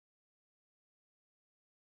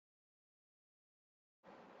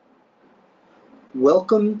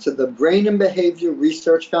Welcome to the Brain and Behavior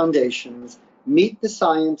Research Foundation's Meet the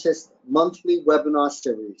Scientist monthly webinar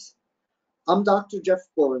series. I'm Dr. Jeff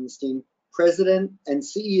Borenstein, President and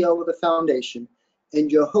CEO of the Foundation,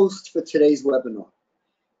 and your host for today's webinar.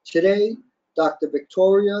 Today, Dr.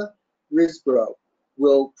 Victoria Risbrough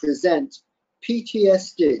will present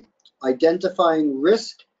PTSD, Identifying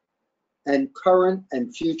Risk and Current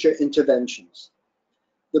and Future Interventions.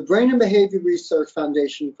 The Brain and Behavior Research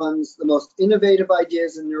Foundation funds the most innovative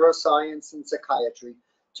ideas in neuroscience and psychiatry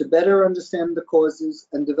to better understand the causes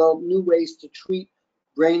and develop new ways to treat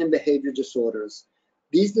brain and behavior disorders.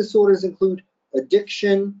 These disorders include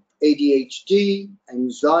addiction, ADHD,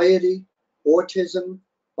 anxiety, autism,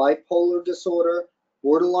 bipolar disorder,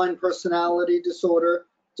 borderline personality disorder,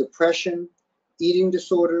 depression, eating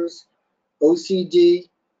disorders, OCD,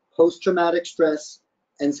 post-traumatic stress,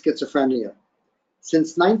 and schizophrenia.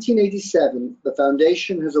 Since 1987, the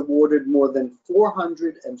Foundation has awarded more than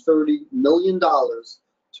 $430 million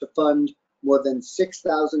to fund more than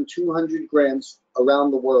 6,200 grants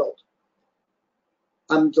around the world.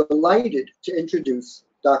 I'm delighted to introduce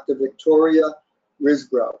Dr. Victoria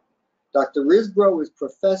Risbrough. Dr. Risbrough is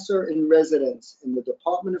professor in residence in the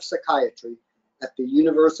Department of Psychiatry at the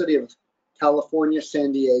University of California,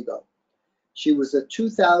 San Diego. She was a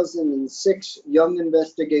 2006 Young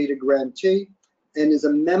Investigator grantee and is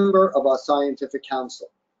a member of our Scientific Council.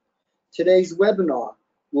 Today's webinar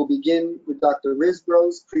will begin with Dr.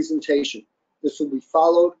 Risbrough's presentation. This will be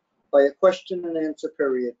followed by a question and answer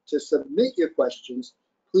period. To submit your questions,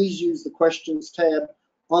 please use the questions tab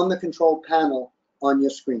on the control panel on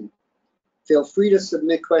your screen. Feel free to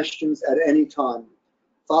submit questions at any time.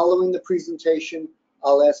 Following the presentation,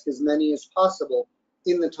 I'll ask as many as possible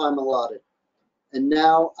in the time allotted. And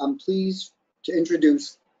now I'm pleased to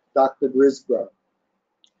introduce Dr. Risbrough.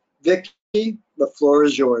 Vicki, the floor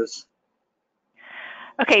is yours.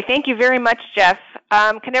 Okay, thank you very much, Jeff.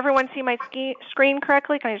 Can everyone see my screen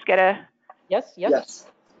correctly? Can I just get a... Yes.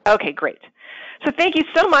 Okay, great. So thank you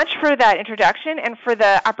so much for that introduction and for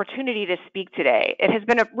the opportunity to speak today. It has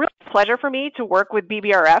been a real pleasure for me to work with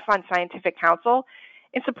BBRF on Scientific Council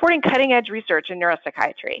in supporting cutting-edge research in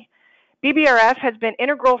neuropsychiatry. BBRF has been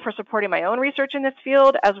integral for supporting my own research in this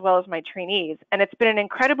field as well as my trainees, and it's been an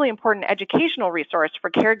incredibly important educational resource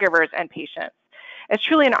for caregivers and patients. It's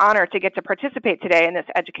truly an honor to get to participate today in this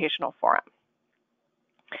educational forum.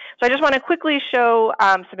 So I just want to quickly show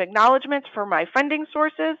some acknowledgments for my funding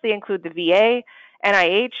sources. They include the VA,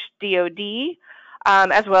 NIH,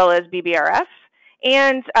 DOD, as well as BBRF,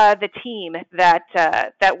 and the team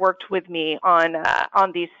that worked with me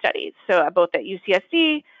on these studies, so both at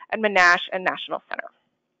UCSD, Edmund Nash, and National Center.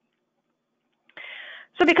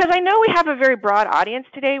 So because I know we have a very broad audience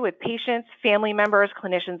today with patients, family members,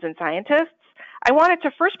 clinicians, and scientists, I wanted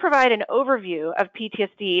to first provide an overview of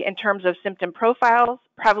PTSD in terms of symptom profiles,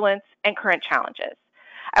 prevalence, and current challenges.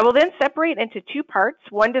 I will then separate into two parts,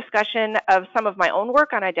 one discussion of some of my own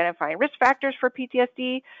work on identifying risk factors for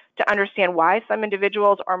PTSD to understand why some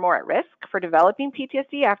individuals are more at risk for developing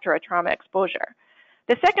PTSD after a trauma exposure.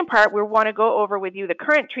 The second part, we want to go over with you the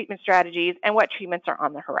current treatment strategies and what treatments are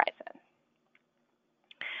on the horizon.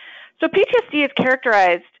 So PTSD is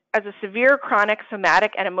characterized as a severe chronic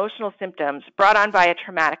somatic and emotional symptoms brought on by a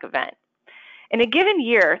traumatic event. In a given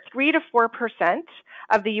year, 3 to 4%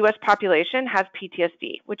 of the US population has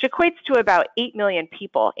PTSD, which equates to about 8 million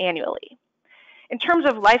people annually. In terms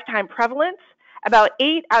of lifetime prevalence, about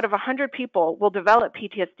 8 out of 100 people will develop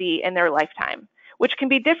PTSD in their lifetime, which can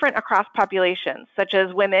be different across populations, such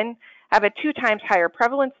as women have a 2 times higher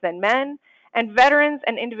prevalence than men, and veterans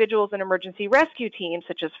and individuals in emergency rescue teams,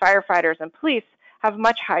 such as firefighters and police, have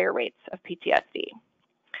much higher rates of PTSD.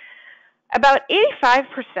 About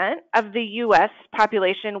 85% of the US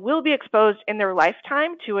population will be exposed in their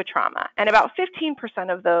lifetime to a trauma, and about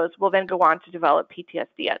 15% of those will then go on to develop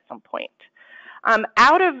PTSD at some point.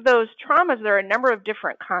 Out of those traumas, there are a number of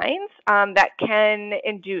different kinds that can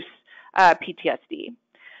induce PTSD.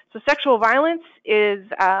 So sexual violence is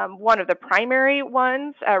one of the primary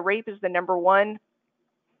ones. Rape is the #1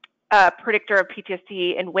 predictor of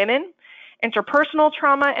PTSD in women. Interpersonal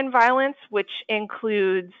trauma and violence, which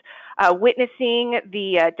includes witnessing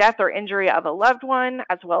the death or injury of a loved one,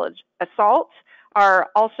 as well as assault, are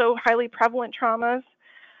also highly prevalent traumas.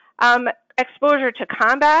 Exposure to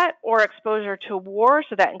combat or exposure to war,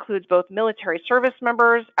 so that includes both military service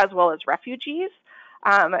members as well as refugees.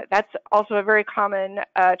 That's also a very common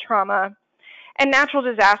trauma. And natural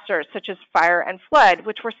disasters such as fire and flood,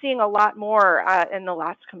 which we're seeing a lot more in the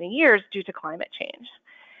last coming years due to climate change.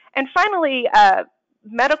 And finally,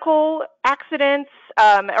 medical accidents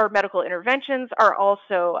or medical interventions are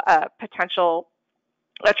also potential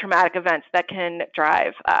traumatic events that can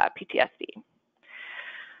drive PTSD.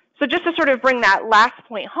 So just to sort of bring that last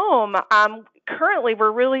point home, currently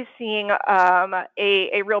we're really seeing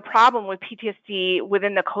a real problem with PTSD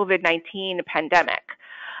within the COVID-19 pandemic.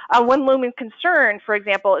 One looming concern, for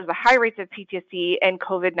example, is the high rates of PTSD in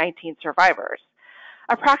COVID-19 survivors.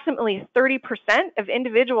 Approximately 30% of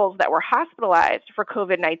individuals that were hospitalized for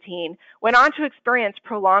COVID-19 went on to experience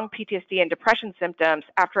prolonged PTSD and depression symptoms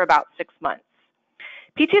after about 6 months.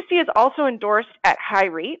 PTSD is also endorsed at high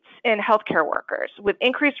rates in healthcare workers, with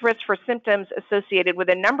increased risk for symptoms associated with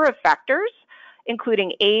a number of factors,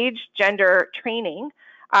 including age, gender, training,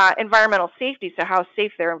 environmental safety, so how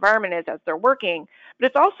safe their environment is as they're working, but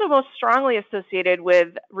it's also most strongly associated with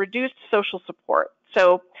reduced social support.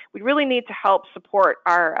 So we really need to help support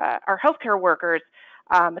our healthcare workers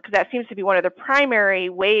because that seems to be one of the primary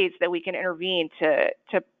ways that we can intervene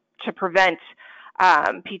to prevent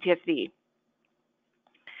PTSD.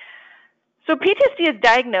 So PTSD is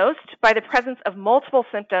diagnosed by the presence of multiple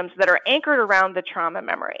symptoms that are anchored around the trauma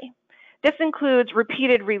memory. This includes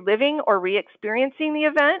repeated reliving or re-experiencing the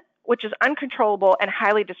event, which is uncontrollable and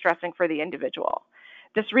highly distressing for the individual.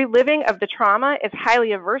 This reliving of the trauma is highly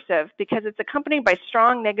aversive because it's accompanied by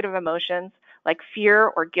strong negative emotions like fear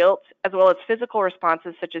or guilt, as well as physical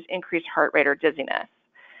responses such as increased heart rate or dizziness.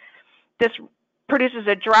 This produces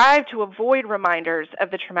a drive to avoid reminders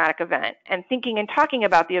of the traumatic event and thinking and talking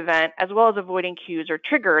about the event, as well as avoiding cues or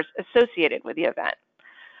triggers associated with the event.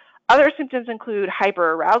 Other symptoms include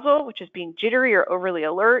hyperarousal, which is being jittery or overly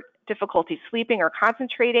alert, difficulty sleeping or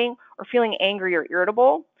concentrating, or feeling angry or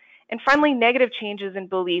irritable. And finally, negative changes in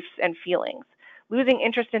beliefs and feelings, losing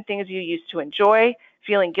interest in things you used to enjoy,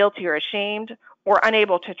 feeling guilty or ashamed, or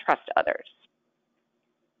unable to trust others.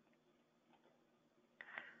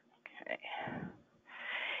 Okay.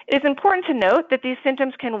 It is important to note that these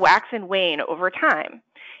symptoms can wax and wane over time.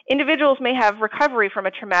 Individuals may have recovery from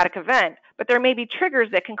a traumatic event, but there may be triggers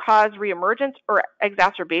that can cause reemergence or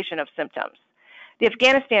exacerbation of symptoms. The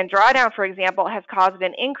Afghanistan drawdown, for example, has caused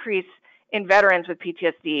an increase in veterans with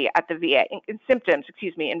PTSD at the VA,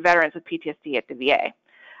 in veterans with PTSD at the VA.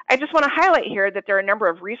 I just want to highlight here that there are a number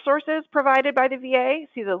of resources provided by the VA,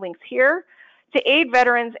 see the links here, to aid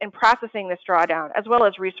veterans in processing this drawdown, as well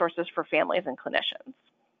as resources for families and clinicians.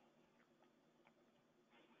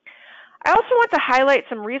 I also want to highlight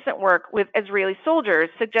some recent work with Israeli soldiers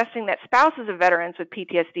suggesting that spouses of veterans with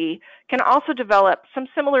PTSD can also develop some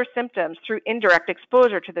similar symptoms through indirect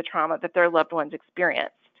exposure to the trauma that their loved ones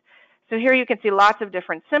experienced. So here you can see lots of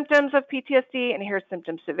different symptoms of PTSD, and here's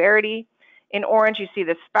symptom severity. In orange, you see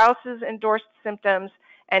the spouse's endorsed symptoms,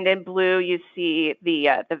 and in blue, you see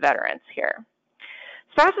the veterans here.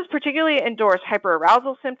 Spouses particularly endorse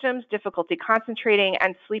hyperarousal symptoms, difficulty concentrating,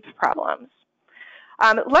 and sleep problems.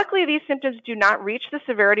 Luckily, these symptoms do not reach the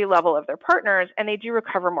severity level of their partners, and they do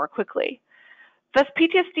recover more quickly. Thus,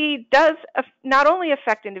 PTSD does not only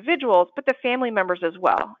affect individuals, but the family members as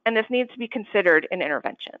well, and this needs to be considered in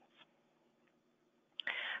interventions.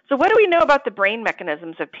 So what do we know about the brain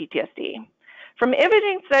mechanisms of PTSD? From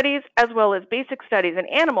imaging studies, as well as basic studies in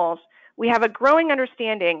animals, we have a growing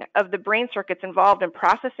understanding of the brain circuits involved in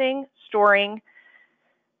processing, storing,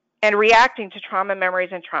 and reacting to trauma memories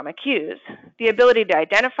and trauma cues. The ability to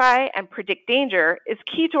identify and predict danger is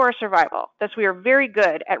key to our survival. Thus, we are very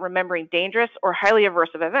good at remembering dangerous or highly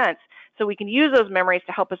aversive events, so we can use those memories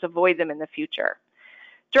to help us avoid them in the future.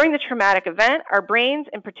 During the traumatic event, our brains,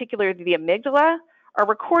 in particular the amygdala, are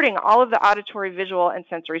recording all of the auditory, visual, and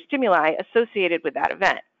sensory stimuli associated with that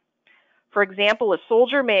event. For example, a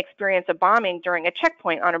soldier may experience a bombing during a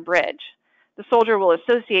checkpoint on a bridge. The soldier will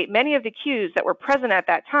associate many of the cues that were present at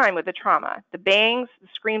that time with the trauma: the bangs, the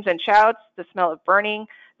screams and shouts, the smell of burning,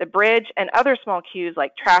 the bridge, and other small cues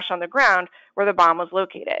like trash on the ground where the bomb was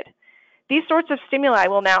located. These sorts of stimuli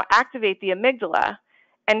will now activate the amygdala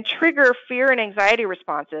and trigger fear and anxiety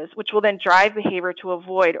responses, which will then drive behavior to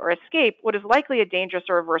avoid or escape what is likely a dangerous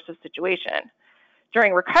or aversive situation.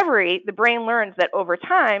 During recovery, the brain learns that over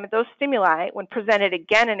time, those stimuli, when presented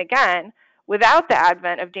again and again, without the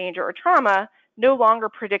advent of danger or trauma, no longer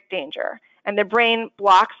predict danger, and the brain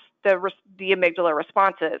blocks the amygdala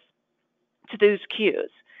responses to those cues.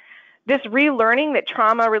 This relearning that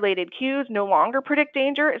trauma-related cues no longer predict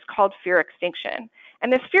danger is called fear extinction,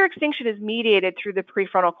 and this fear extinction is mediated through the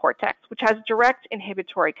prefrontal cortex, which has direct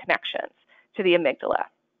inhibitory connections to the amygdala.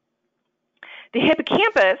 The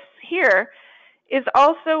hippocampus here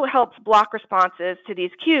also helps block responses to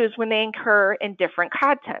these cues when they occur in different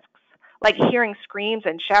contexts, like hearing screams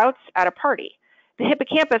and shouts at a party. The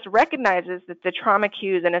hippocampus recognizes that the trauma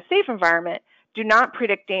cues in a safe environment do not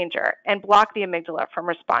predict danger and block the amygdala from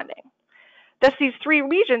responding. Thus, these three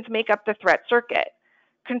regions make up the threat circuit,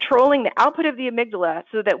 controlling the output of the amygdala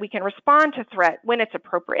so that we can respond to threat when it's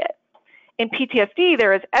appropriate. In PTSD,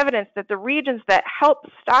 there is evidence that the regions that help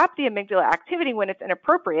stop the amygdala activity when it's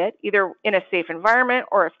inappropriate, either in a safe environment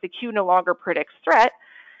or if the cue no longer predicts threat,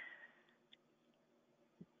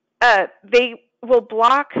 they will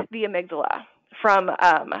block the amygdala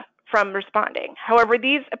from responding. However,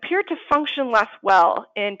 these appear to function less well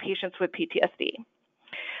in patients with PTSD.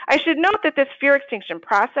 I should note that this fear extinction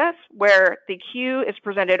process, where the cue is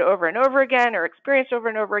presented over and over again or experienced over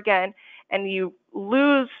and over again, and you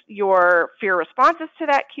lose your fear responses to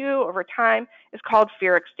that cue over time, is called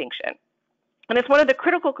fear extinction. And it's one of the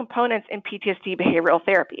critical components in PTSD behavioral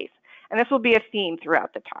therapies. And this will be a theme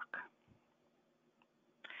throughout the talk.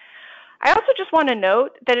 I also just want to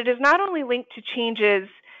note that it is not only linked to changes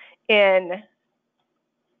in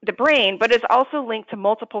the brain, but is also linked to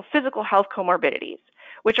multiple physical health comorbidities,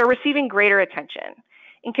 which are receiving greater attention.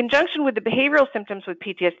 In conjunction with the behavioral symptoms with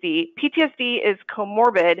PTSD, PTSD is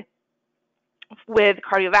comorbid with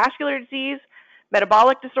cardiovascular disease,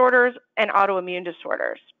 metabolic disorders, and autoimmune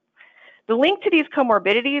disorders. The link to these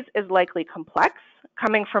comorbidities is likely complex,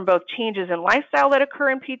 coming from both changes in lifestyle that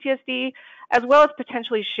occur in PTSD, as well as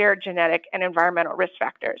potentially shared genetic and environmental risk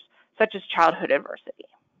factors, such as childhood adversity.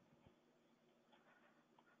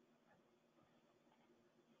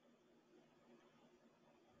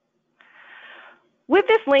 With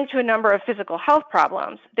this link to a number of physical health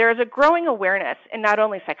problems, there is a growing awareness in not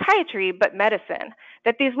only psychiatry, but medicine,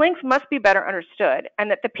 that these links must be better understood and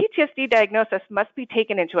that the PTSD diagnosis must be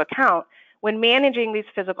taken into account when managing these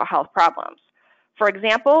physical health problems. For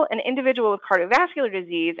example, an individual with cardiovascular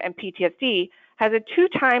disease and PTSD has a 2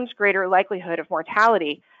 times greater likelihood of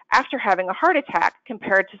mortality after having a heart attack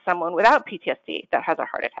compared to someone without PTSD that has a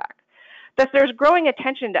heart attack. Thus, there's growing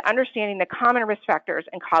attention to understanding the common risk factors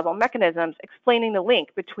and causal mechanisms explaining the link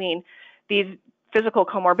between these physical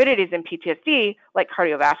comorbidities in PTSD, like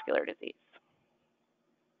cardiovascular disease.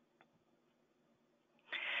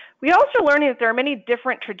 We also learned that there are many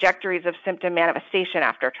different trajectories of symptom manifestation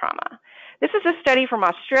after trauma. This is a study from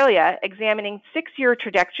Australia examining 6-year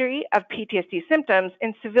trajectory of PTSD symptoms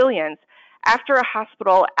in civilians after a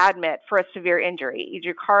hospital admit for a severe injury,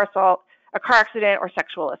 either car assault, a car accident, or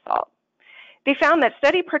sexual assault. They found that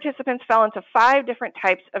study participants fell into 5 different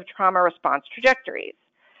types of trauma response trajectories.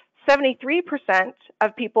 73%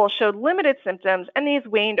 of people showed limited symptoms, and these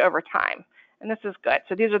waned over time. And this is good.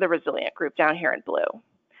 So these are the resilient group down here in blue.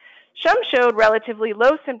 Some showed relatively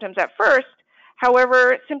low symptoms at first.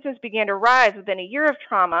 However, symptoms began to rise within a year of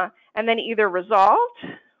trauma and then either resolved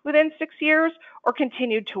within 6 years or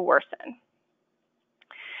continued to worsen.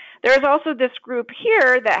 There is also this group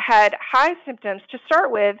here that had high symptoms to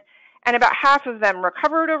start with, and about half of them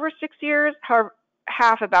recovered over 6 years, however,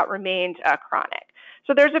 half about remained chronic.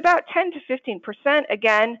 So there's about 10 to 15%,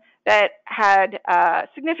 again, that had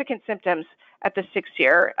significant symptoms at the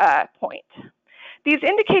 6-year point. These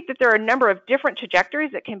indicate that there are a number of different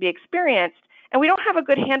trajectories that can be experienced, and we don't have a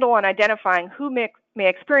good handle on identifying who may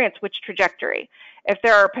experience which trajectory. If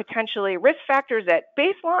there are potentially risk factors at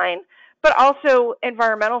baseline, but also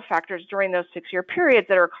environmental factors during those 6-year periods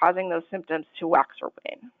that are causing those symptoms to wax or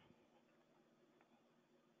wane.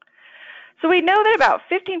 So we know that about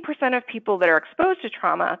 15% of people that are exposed to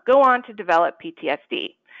trauma go on to develop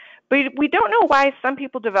PTSD. But we don't know why some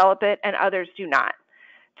people develop it and others do not.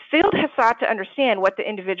 The field has sought to understand what the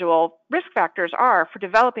individual risk factors are for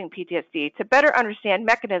developing PTSD to better understand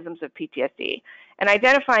mechanisms of PTSD and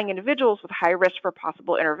identifying individuals with high risk for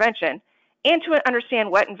possible intervention, and to understand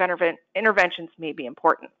what interventions may be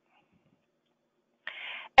important.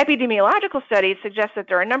 Epidemiological studies suggest that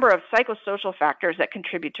there are a number of psychosocial factors that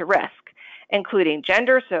contribute to risk, including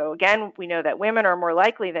gender. So again, we know that women are more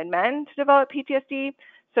likely than men to develop PTSD,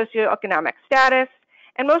 socioeconomic status,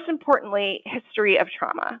 and most importantly, history of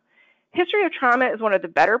trauma. History of trauma is one of the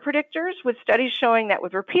better predictors, with studies showing that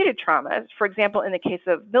with repeated traumas, for example, in the case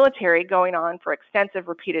of military going on for extensive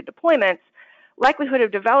repeated deployments, likelihood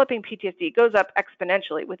of developing PTSD goes up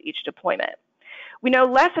exponentially with each deployment. We know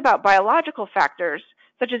less about biological factors,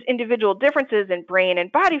 such as individual differences in brain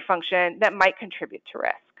and body function that might contribute to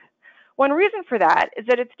risk. One reason for that is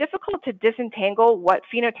that it's difficult to disentangle what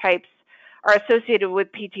phenotypes are associated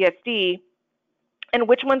with PTSD and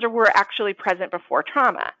which ones were actually present before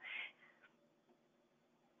trauma.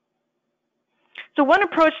 So one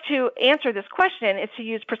approach to answer this question is to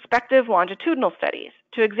use prospective longitudinal studies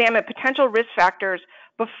to examine potential risk factors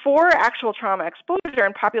before actual trauma exposure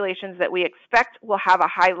in populations that we expect will have a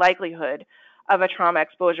high likelihood of a trauma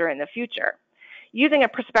exposure in the future. Using a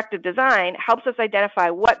prospective design helps us identify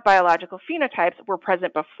what biological phenotypes were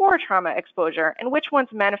present before trauma exposure and which ones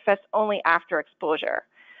manifest only after exposure.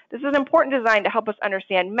 This is an important design to help us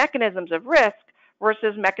understand mechanisms of risk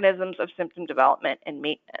versus mechanisms of symptom development and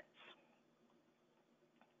maintenance.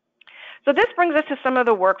 So this brings us to some of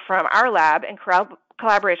the work from our lab in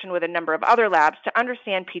collaboration with a number of other labs to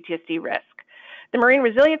understand PTSD risk. The Marine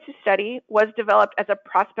Resiliency Study was developed as a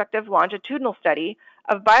prospective longitudinal study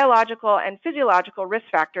of biological and physiological risk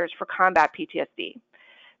factors for combat PTSD.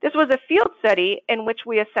 This was a field study in which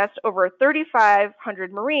we assessed over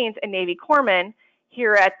 3,500 Marines and Navy corpsmen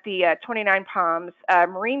here at the 29 Palms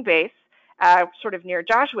Marine Base, sort of near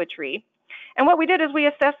Joshua Tree. And what we did is we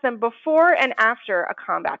assessed them before and after a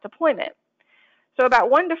combat deployment. So about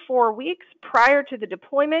 1 to 4 weeks prior to the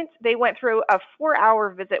deployment, they went through a 4-hour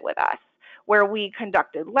visit with us, where we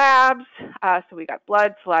conducted labs. So we got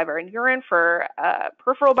blood, saliva, and urine for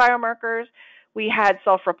peripheral biomarkers. We had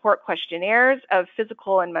self-report questionnaires of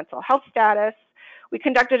physical and mental health status. We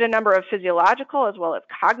conducted a number of physiological as well as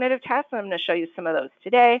cognitive tests, and I'm going to show you some of those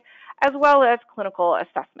today, as well as clinical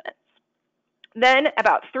assessments. Then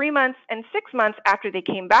about 3 months and 6 months after they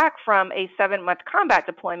came back from a 7-month combat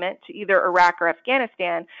deployment to either Iraq or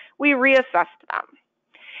Afghanistan, we reassessed them.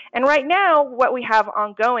 And right now, what we have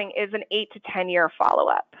ongoing is an 8 to 10-year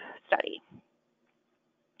follow-up study.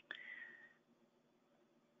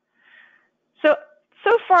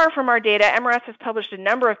 So far from our data, MRS has published a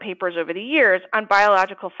number of papers over the years on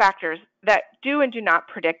biological factors that do and do not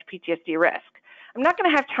predict PTSD risk. I'm not going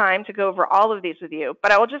to have time to go over all of these with you,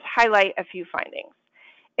 but I will just highlight a few findings.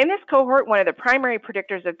 In this cohort, one of the primary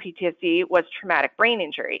predictors of PTSD was traumatic brain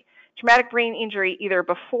injury. Traumatic brain injury either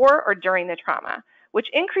before or during the trauma, which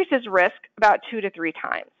increases risk about 2 to 3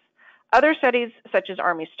 times. Other studies, such as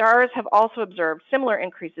Army STARS, have also observed similar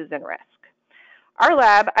increases in risk. Our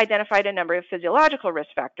lab identified a number of physiological risk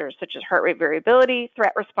factors, such as heart rate variability,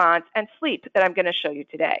 threat response, and sleep that I'm going to show you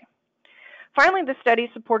today. Finally, the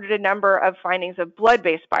study supported a number of findings of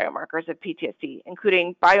blood-based biomarkers of PTSD,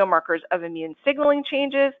 including biomarkers of immune signaling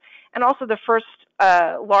changes, and also the first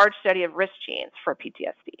large study of risk genes for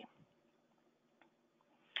PTSD.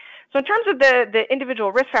 So in terms of the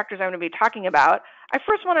individual risk factors I'm going to be talking about, I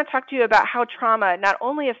first want to talk to you about how trauma not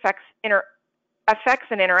only affects and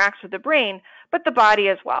interacts with the brain, but the body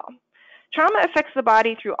as well. Trauma affects the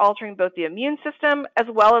body through altering both the immune system as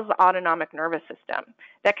well as the autonomic nervous system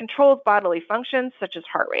that controls bodily functions such as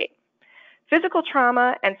heart rate. Physical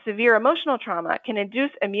trauma and severe emotional trauma can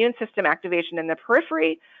induce immune system activation in the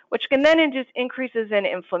periphery, which can then induce increases in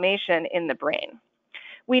inflammation in the brain.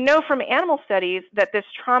 We know from animal studies that this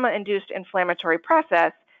trauma-induced inflammatory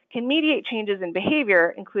process can mediate changes in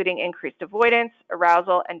behavior, including increased avoidance,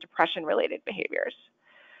 arousal, and depression-related behaviors.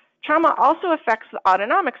 Trauma also affects the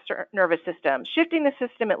autonomic nervous system, shifting the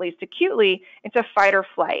system, at least acutely, into fight or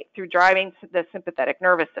flight through driving the sympathetic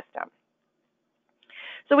nervous system.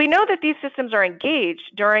 So we know that these systems are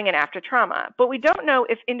engaged during and after trauma, but we don't know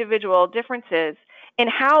if individual differences in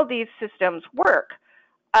how these systems work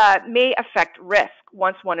may affect risk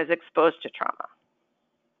once one is exposed to trauma.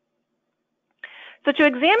 So to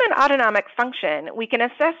examine autonomic function, we can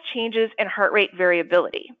assess changes in heart rate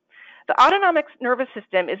variability. The autonomic nervous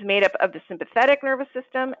system is made up of the sympathetic nervous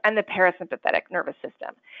system and the parasympathetic nervous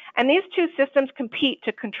system. And these two systems compete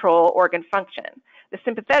to control organ function. The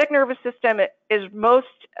sympathetic nervous system is most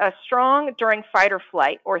strong during fight or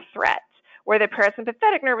flight or threat, where the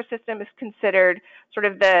parasympathetic nervous system is considered sort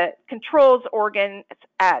of the controls organ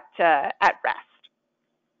at rest.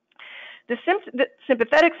 The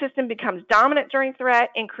sympathetic system becomes dominant during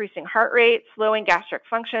threat, increasing heart rate, slowing gastric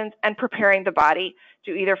functions, and preparing the body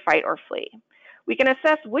to either fight or flee. We can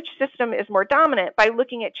assess which system is more dominant by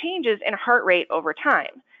looking at changes in heart rate over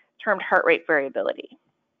time, termed heart rate variability.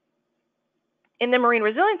 In the Marine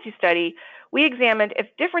Resiliency Study, we examined if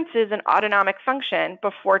differences in autonomic function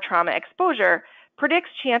before trauma exposure predicts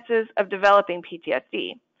chances of developing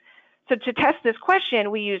PTSD. So to test this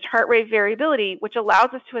question, we used heart rate variability, which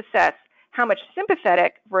allows us to assess how much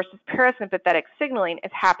sympathetic versus parasympathetic signaling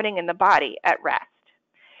is happening in the body at rest.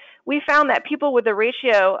 We found that people with a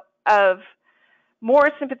ratio of more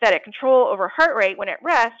sympathetic control over heart rate when at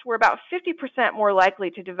rest were about 50% more likely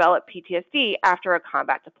to develop PTSD after a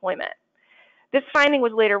combat deployment. This finding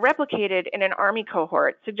was later replicated in an Army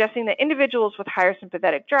cohort, suggesting that individuals with higher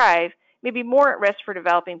sympathetic drive may be more at risk for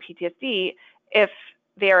developing PTSD if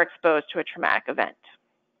they are exposed to a traumatic event.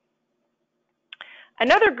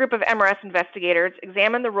 Another group of MRS investigators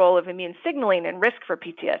examined the role of immune signaling and risk for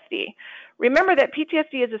PTSD. Remember that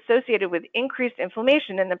PTSD is associated with increased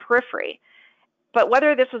inflammation in the periphery. but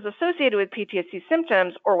whether this was associated with PTSD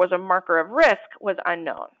symptoms or was a marker of risk was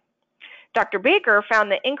unknown. Dr. Baker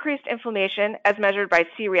found that increased inflammation, as measured by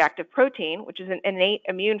C-reactive protein, which is an innate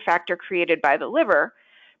immune factor created by the liver,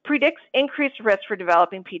 predicts increased risk for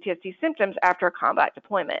developing PTSD symptoms after a combat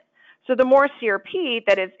deployment. So the more CRP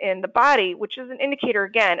that is in the body, which is an indicator,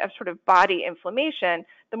 again, of sort of body inflammation,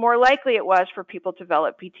 the more likely it was for people to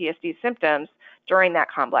develop PTSD symptoms during that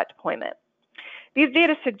combat deployment. These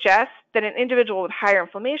data suggest that an individual with higher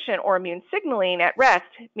inflammation or immune signaling at rest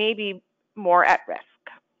may be more at risk.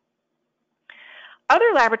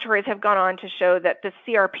 Other laboratories have gone on to show that the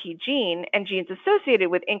CRP gene and genes associated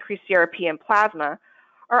with increased CRP in plasma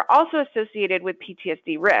are also associated with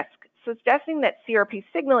PTSD risk, suggesting that CRP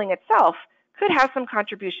signaling itself could have some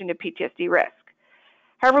contribution to PTSD risk.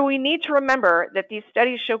 However, we need to remember that these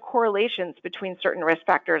studies show correlations between certain risk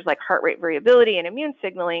factors like heart rate variability and immune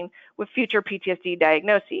signaling with future PTSD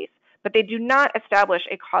diagnoses, but they do not establish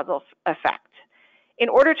a causal effect. In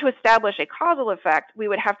order to establish a causal effect, we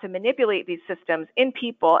would have to manipulate these systems in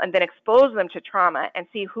people and then expose them to trauma and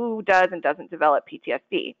see who does and doesn't develop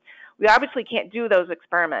PTSD. We obviously can't do those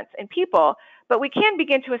experiments in people, but we can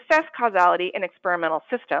begin to assess causality in experimental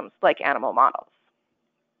systems like animal models.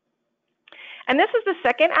 And this is the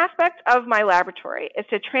second aspect of my laboratory, is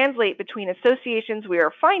to translate between associations we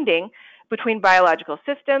are finding between biological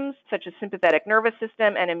systems, such as sympathetic nervous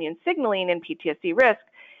system and immune signaling in PTSD risk,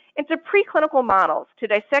 into preclinical models to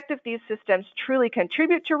dissect if these systems truly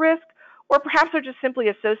contribute to risk, or perhaps are just simply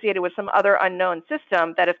associated with some other unknown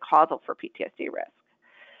system that is causal for PTSD risk.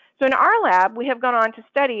 So in our lab, we have gone on to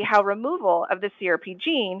study how removal of the CRP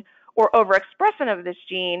gene or overexpression of this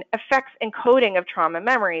gene affects encoding of trauma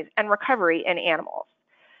memories and recovery in animals.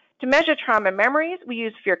 To measure trauma memories, we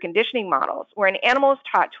use fear conditioning models, where an animal is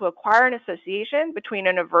taught to acquire an association between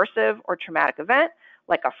an aversive or traumatic event,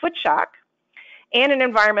 like a foot shock, and an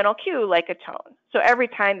environmental cue, like a tone. So every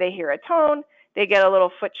time they hear a tone, they get a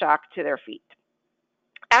little foot shock to their feet.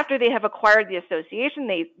 After they have acquired the association,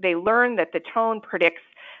 they learn that the tone predicts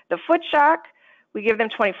the foot shock. We give them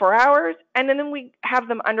 24 hours, and then we have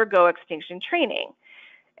them undergo extinction training.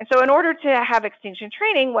 And so in order to have extinction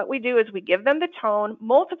training, what we do is we give them the tone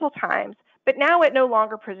multiple times, but now it no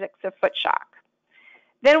longer predicts a foot shock.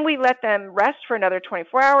 Then we let them rest for another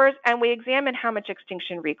 24 hours, and we examine how much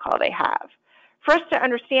extinction recall they have. For us to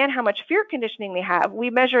understand how much fear conditioning they have, we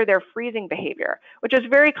measure their freezing behavior, which is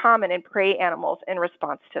very common in prey animals in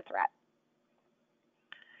response to threat.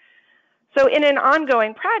 So in an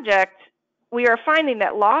ongoing project, we are finding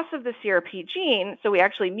that loss of the CRP gene, so we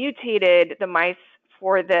actually mutated the mice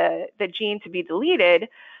for the gene to be deleted,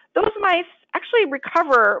 those mice actually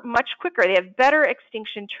recover much quicker. They have better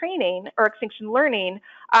extinction training or extinction learning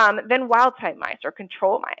than wild-type mice or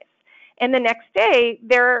control mice. And the next day,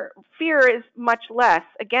 their fear is much less,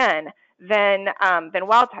 again, than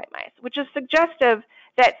wild-type mice, which is suggestive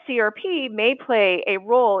that CRP may play a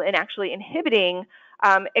role in actually inhibiting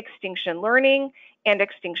extinction learning and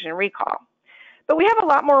extinction recall. But we have a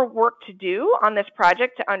lot more work to do on this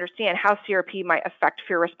project to understand how CRP might affect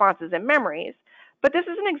fear responses and memories. But this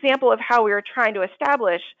is an example of how we are trying to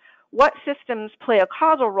establish what systems play a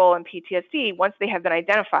causal role in PTSD once they have been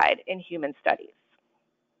identified in human studies.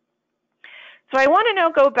 So I want to now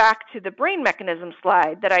go back to the brain mechanism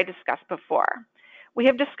slide that I discussed before. We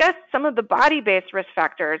have discussed some of the body-based risk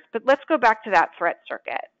factors, but let's go back to that threat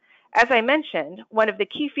circuit. As I mentioned, one of the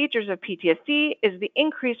key features of PTSD is the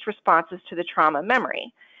increased responses to the trauma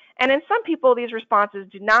memory. And in some people, these responses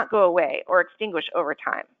do not go away or extinguish over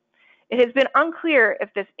time. It has been unclear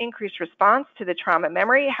if this increased response to the trauma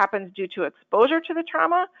memory happens due to exposure to the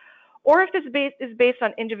trauma, or if this is based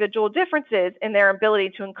on individual differences in their ability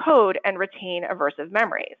to encode and retain aversive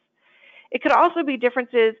memories. It could also be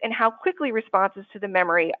differences in how quickly responses to the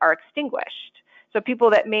memory are extinguished. So people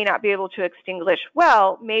that may not be able to extinguish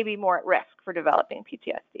well may be more at risk for developing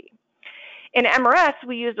PTSD. In MRS,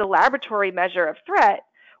 we used a laboratory measure of threat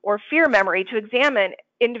or fear memory to examine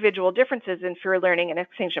individual differences in fear learning and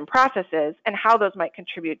extinction processes and how those might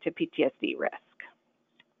contribute to PTSD risk.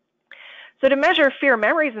 So to measure fear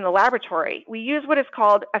memories in the laboratory, we use what is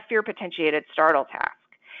called a fear potentiated startle task.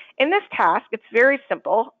 In this task, it's very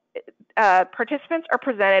simple. Participants are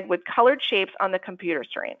presented with colored shapes on the computer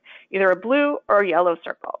screen, either a blue or a yellow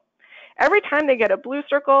circle. Every time they get a blue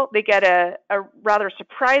circle, they get a rather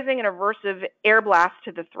surprising and aversive air blast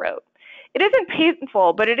to the throat. It isn't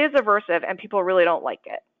painful, but it is aversive, and people really don't like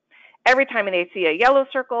it. Every time they see a yellow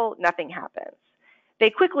circle, nothing happens. They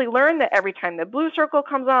quickly learn that every time the blue circle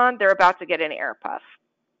comes on, they're about to get an air puff.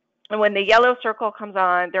 And when the yellow circle comes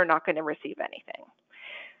on, they're not going to receive anything.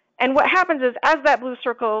 And what happens is, as that blue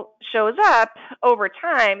circle shows up over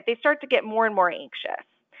time, they start to get more and more anxious.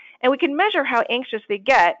 And we can measure how anxious they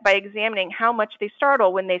get by examining how much they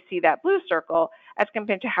startle when they see that blue circle as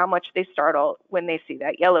compared to how much they startle when they see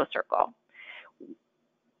that yellow circle.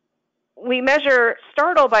 We measure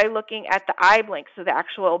startle by looking at the eye blink, so the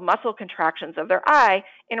actual muscle contractions of their eye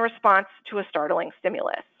in response to a startling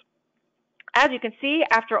stimulus. As you can see,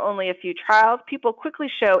 after only a few trials, people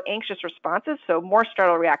quickly show anxious responses, so more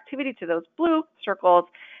startle reactivity to those blue circles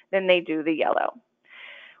than they do the yellow.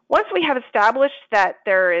 Once we have established that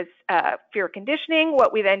there is fear conditioning,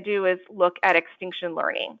 what we then do is look at extinction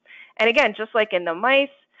learning. And again, just like in the mice,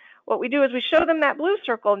 what we do is we show them that blue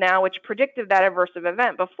circle now, which predicted that aversive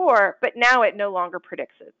event before, but now it no longer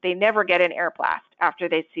predicts it. They never get an air blast after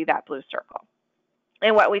they see that blue circle.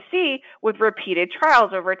 And what we see with repeated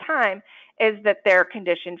trials over time is that their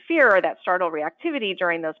conditioned fear, or that startle reactivity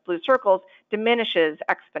during those blue circles, diminishes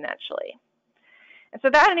exponentially. And so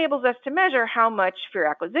that enables us to measure how much fear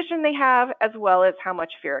acquisition they have, as well as how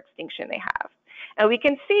much fear extinction they have. And we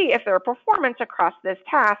can see if their performance across this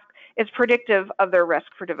task is predictive of their risk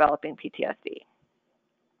for developing PTSD.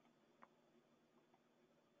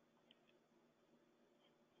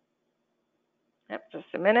 Yep, just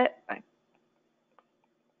a minute. My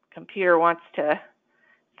computer wants to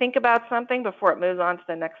think about something before it moves on to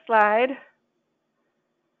the next slide.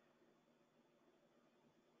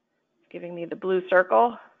 Giving me the blue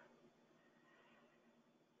circle.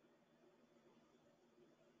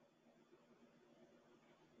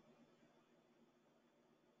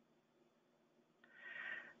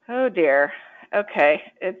 Oh dear. Okay,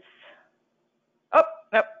 oh,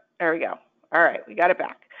 nope, there we go. All right, we got it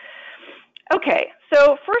back. Okay,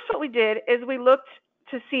 so first what we did is we looked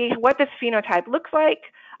to see what this phenotype looks like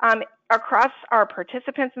across our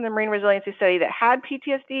participants in the marine resiliency study that had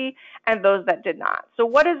PTSD and those that did not. So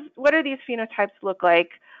what do these phenotypes look like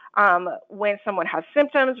when someone has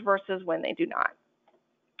symptoms versus when they do not?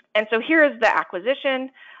 And so here is the acquisition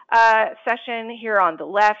session here on the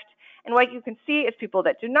left. And what you can see is people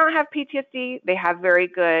that do not have PTSD, they have very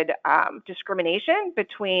good discrimination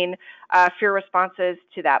between fear responses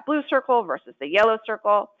to that blue circle versus the yellow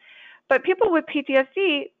circle. But people with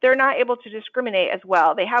PTSD, they're not able to discriminate as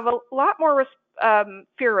well. They have a lot more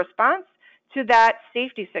fear response to that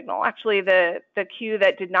safety signal, actually the cue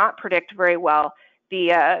that did not predict very well the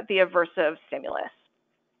aversive stimulus.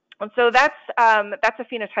 And so that's a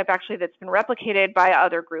phenotype actually that's been replicated by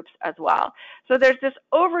other groups as well. So there's this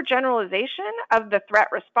overgeneralization of the threat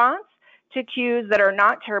response to cues that are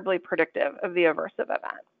not terribly predictive of the aversive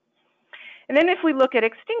event. And then if we look at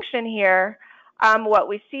extinction here, what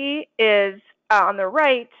we see is on the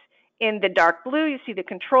right, in the dark blue, you see the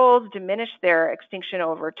controls diminish their extinction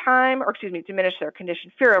over time, or excuse me, diminish their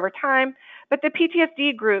conditioned fear over time. But the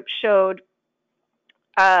PTSD group showed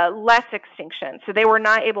less extinction, so they were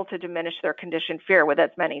not able to diminish their conditioned fear with as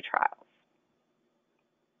many trials.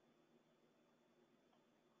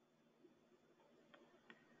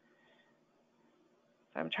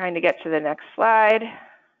 So I'm trying to get to the next slide.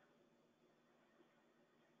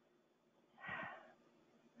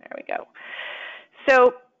 There we go.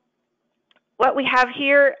 So what we have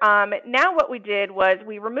here, now what we did was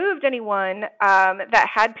we removed anyone that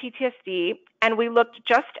had PTSD, and we looked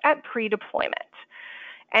just at pre-deployment.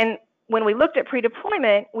 And when we looked at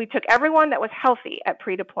pre-deployment, we took everyone that was healthy at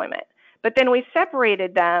pre-deployment, but then we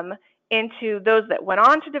separated them into those that went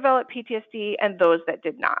on to develop PTSD and those that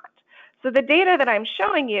did not. So the data that I'm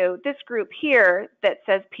showing you, this group here that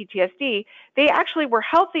says PTSD, they actually were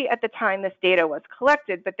healthy at the time this data was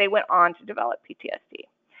collected, but they went on to develop PTSD.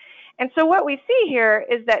 And so what we see here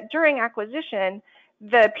is that during acquisition,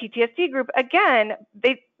 the PTSD group, again,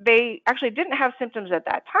 they actually didn't have symptoms at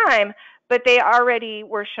that time, but they already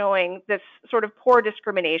were showing this sort of poor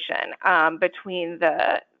discrimination between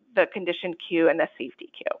the conditioned cue and the safety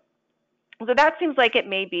cue. So that seems like it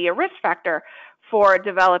may be a risk factor for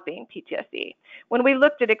developing PTSD. When we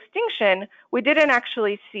looked at extinction, we didn't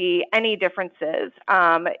actually see any differences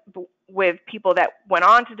with people that went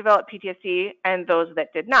on to develop PTSD and those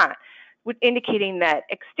that did not, indicating that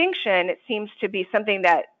extinction, it seems to be something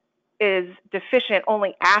that is deficient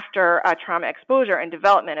only after trauma exposure and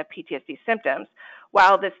development of PTSD symptoms,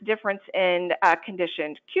 while this difference in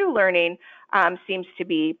conditioned cue learning seems to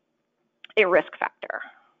be a risk factor.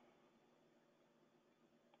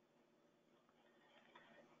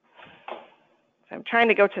 So I'm trying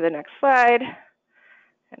to go to the next slide,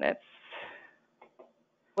 and it's.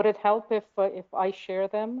 Would it help if I share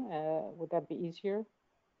them? Would that be easier?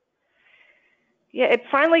 Yeah, it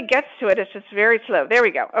finally gets to it. It's just very slow. There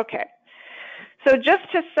we go. Okay. So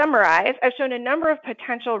just to summarize, I've shown a number of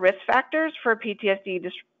potential risk factors for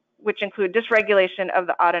PTSD, which include dysregulation of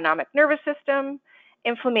the autonomic nervous system,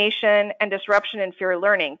 inflammation, and disruption in fear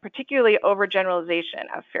learning, particularly overgeneralization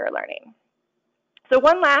of fear learning. So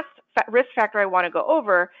one last risk factor I want to go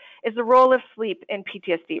over is the role of sleep in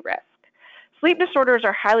PTSD risk. Sleep disorders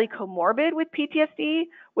are highly comorbid with PTSD,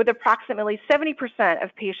 with approximately 70%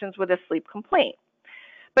 of patients with a sleep complaint.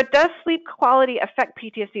 But does sleep quality affect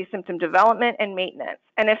PTSD symptom development and maintenance?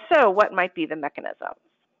 And if so, what might be the mechanisms?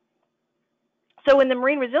 So in the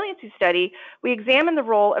Marine Resiliency Study, we examined the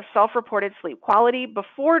role of self-reported sleep quality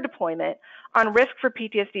before deployment on risk for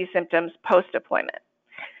PTSD symptoms post-deployment.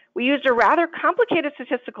 We used a rather complicated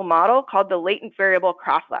statistical model called the latent variable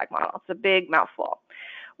cross-lag model. It's a big mouthful.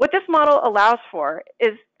 What this model allows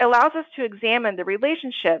us to examine the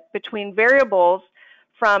relationship between variables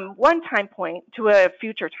from one time point to a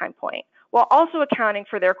future time point, while also accounting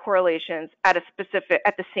for their correlations at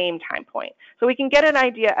the same time point. So we can get an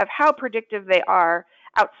idea of how predictive they are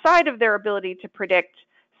outside of their ability to predict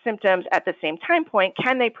symptoms at the same time point.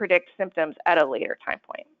 Can they predict symptoms at a later time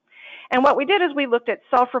point? And what we did is we looked at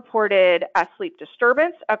self-reported sleep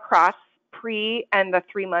disturbance across pre and the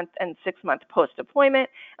 3-month and 6-month post-deployment.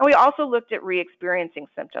 And we also looked at re-experiencing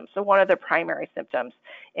symptoms, so one of the primary symptoms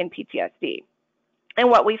in PTSD. And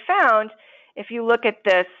what we found, if you look at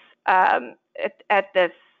this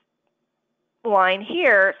line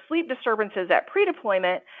here, sleep disturbances at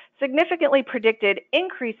pre-deployment significantly predicted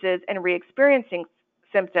increases in re-experiencing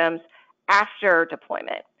symptoms after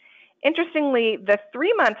deployment. Interestingly, the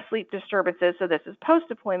 3-month sleep disturbances, so this is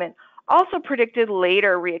post-deployment, also predicted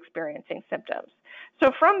later re-experiencing symptoms.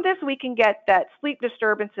 So from this, we can get that sleep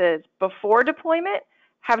disturbances before deployment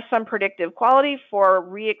have some predictive quality for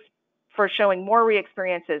showing more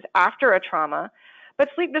re-experiences after a trauma, but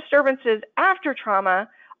sleep disturbances after trauma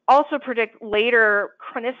also predict later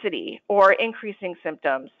chronicity or increasing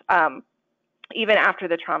symptoms even after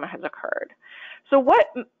the trauma has occurred. So what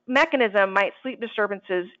mechanism might sleep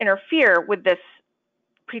disturbances interfere with this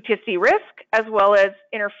PTSD risk as well as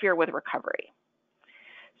interfere with recovery?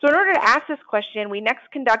 So in order to ask this question, we next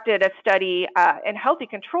conducted a study in healthy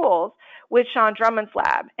controls with Sean Drummond's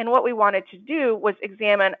lab. And what we wanted to do was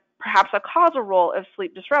examine perhaps a causal role of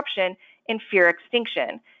sleep disruption in fear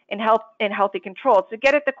extinction in healthy controls to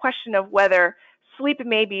get at the question of whether sleep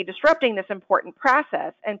may be disrupting this important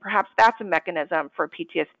process, and perhaps that's a mechanism for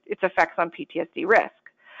its effects on PTSD risk.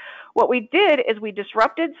 What we did is we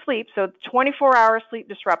disrupted sleep, so 24-hour sleep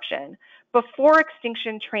disruption, before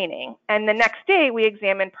extinction training, and the next day we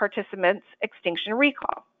examined participants' extinction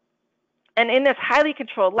recall. And in this highly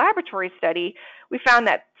controlled laboratory study, we found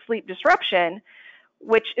that sleep disruption,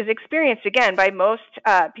 which is experienced, again, by most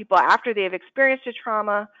people after they have experienced a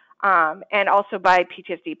trauma and also by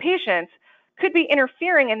PTSD patients, could be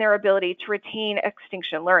interfering in their ability to retain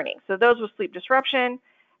extinction learning. So those with sleep disruption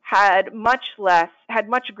had much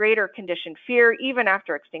greater conditioned fear even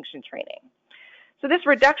after extinction training. So this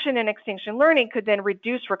reduction in extinction learning could then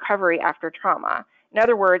reduce recovery after trauma. In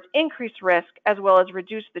other words, increase risk as well as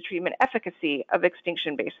reduce the treatment efficacy of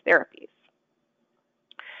extinction-based therapies.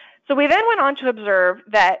 So we then went on to observe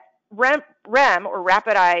that REM, or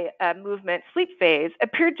rapid eye movement sleep phase,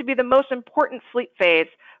 appeared to be the most important sleep phase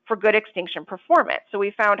for good extinction performance. So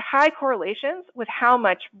we found high correlations with how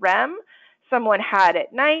much REM someone had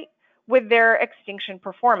at night with their extinction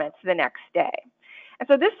performance the next day. And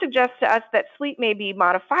so this suggests to us that sleep may be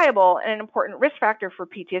modifiable and an important risk factor for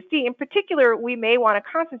PTSD. In particular, we may want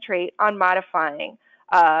to concentrate on modifying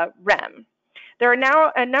REM. There are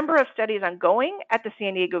now a number of studies ongoing at the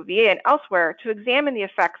San Diego VA and elsewhere to examine the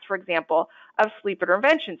effects, for example, of sleep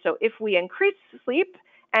intervention. So if we increase sleep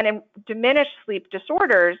and diminish sleep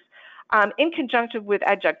disorders in conjunction with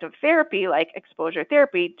adjunctive therapy like exposure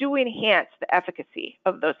therapy, do we enhance the efficacy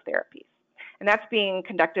of those therapies? And that's being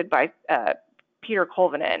conducted by Peter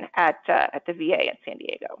Colvinen at the VA in San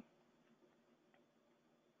Diego.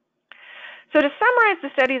 So to summarize the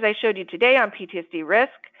studies I showed you today on PTSD risk,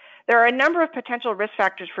 there are a number of potential risk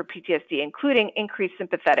factors for PTSD, including increased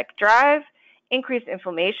sympathetic drive, increased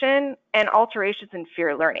inflammation, and alterations in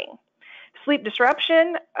fear learning. Sleep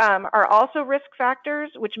disruption are also risk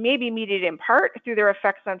factors, which may be mediated in part through their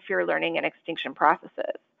effects on fear learning and extinction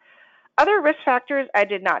processes. Other risk factors I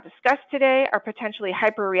did not discuss today are potentially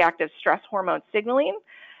hyperreactive stress hormone signaling,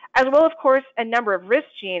 as well, of course, a number of risk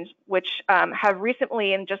genes which have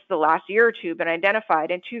recently, in just the last year or two, been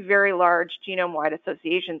identified in 2 very large genome-wide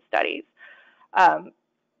association studies. And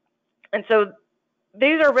so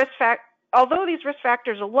these are although these risk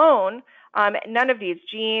factors alone, none of these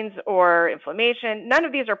genes or inflammation, none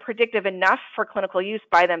of these are predictive enough for clinical use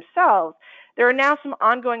by themselves. there are now some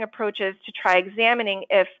ongoing approaches to try examining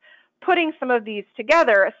if putting some of these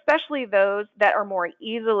together, especially those that are more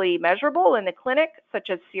easily measurable in the clinic, such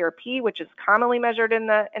as CRP, which is commonly measured in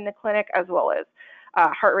the clinic, as well as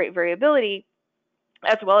heart rate variability,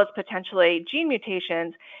 as well as potentially gene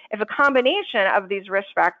mutations, if a combination of these risk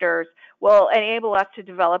factors will enable us to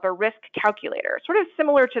develop a risk calculator, sort of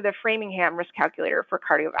similar to the Framingham risk calculator for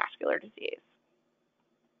cardiovascular disease.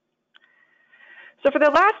 So for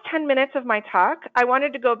the last 10 minutes of my talk, I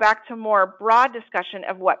wanted to go back to more broad discussion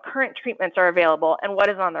of what current treatments are available and what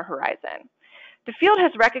is on the horizon. The field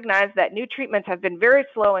has recognized that new treatments have been very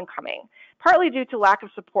slow in coming, partly due to lack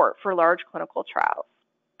of support for large clinical trials.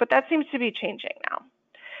 But that seems to be changing now.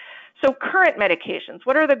 So current medications,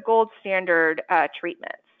 what are the gold standard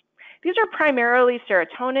treatments? These are primarily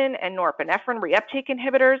serotonin and norepinephrine reuptake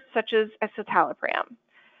inhibitors, such as escitalopram.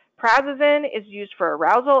 Prazosin is used for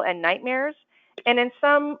arousal and nightmares, and in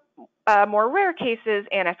some more rare cases,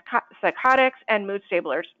 antipsychotics and mood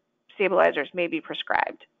stabilizers may be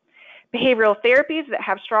prescribed. Behavioral therapies that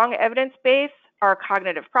have strong evidence base are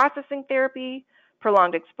cognitive processing therapy,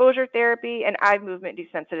 prolonged exposure therapy, and eye movement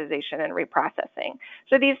desensitization and reprocessing.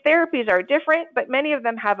 So these therapies are different, but many of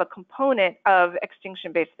them have a component of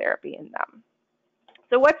extinction-based therapy in them.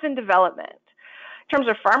 So what's in development? In terms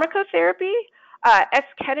of pharmacotherapy,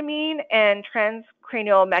 esketamine and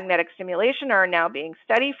transcranial magnetic stimulation are now being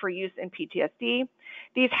studied for use in PTSD.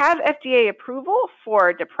 These have FDA approval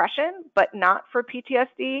for depression, but not for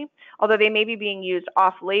PTSD, although they may be being used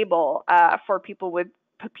off-label for people with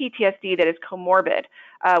PTSD that is comorbid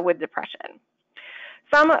with depression.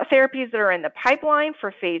 Some therapies that are in the pipeline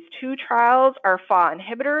for phase 2 trials are FAAH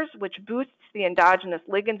inhibitors, which boosts the endogenous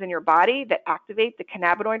ligands in your body that activate the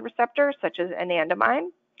cannabinoid receptor, such as anandamide.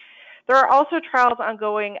 There are also trials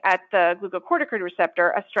ongoing at the glucocorticoid receptor,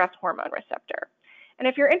 a stress hormone receptor. And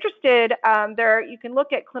if you're interested, you can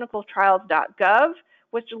look at clinicaltrials.gov,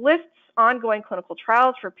 which lists ongoing clinical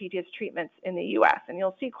trials for PTSD treatments in the US, and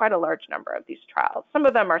you'll see quite a large number of these trials. Some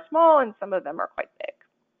of them are small and some of them are quite big.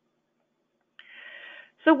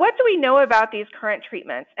 So what do we know about these current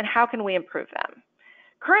treatments and how can we improve them?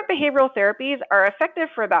 Current behavioral therapies are effective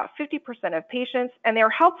for about 50% of patients, and they're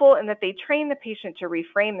helpful in that they train the patient to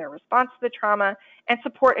reframe their response to the trauma and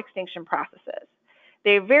support extinction processes.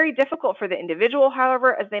 They're very difficult for the individual,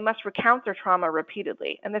 however, as they must recount their trauma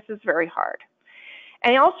repeatedly, and this is very hard.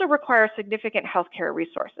 And they also require significant healthcare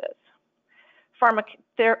resources.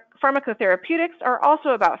 Pharmacotherapeutics are also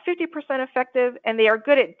about 50% effective, and they are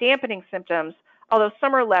good at dampening symptoms, although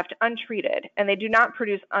some are left untreated, and they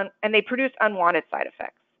produce unwanted side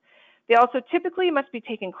effects. They also typically must be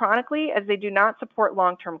taken chronically, as they do not support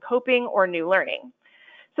long-term coping or new learning.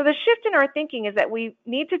 So the shift in our thinking is that we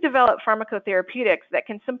need to develop pharmacotherapeutics that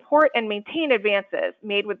can support and maintain advances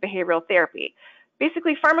made with behavioral therapy,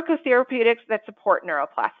 basically pharmacotherapeutics that support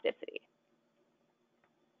neuroplasticity.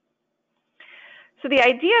 So the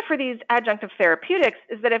idea for these adjunctive therapeutics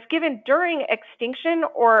is that if given during extinction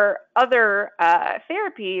or other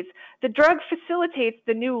therapies, the drug facilitates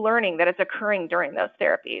the new learning that is occurring during those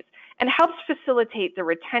therapies and helps facilitate the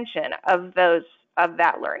retention of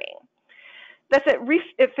that learning. Thus,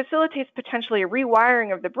 it facilitates potentially a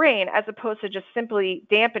rewiring of the brain as opposed to just simply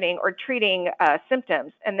dampening or treating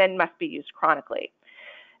symptoms and then must be used chronically.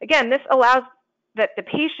 Again, this allows that the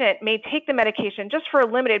patient may take the medication just for a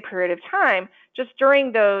limited period of time, just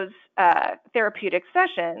during those therapeutic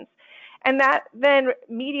sessions, and that then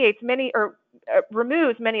mediates many or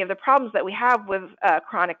removes many of the problems that we have with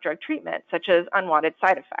chronic drug treatment, such as unwanted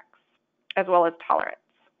side effects, as well as tolerance.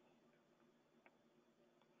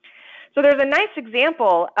 So there's a nice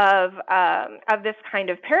example of this kind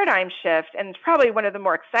of paradigm shift, and it's probably one of the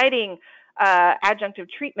more exciting adjunctive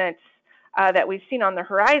treatments that we've seen on the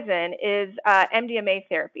horizon is MDMA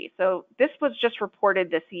therapy. So this was just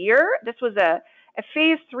reported this year. This was a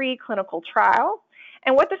phase 3 clinical trial.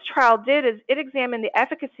 And what this trial did is it examined the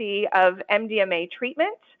efficacy of MDMA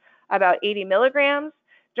treatment, about 80 milligrams,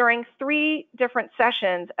 during 3 different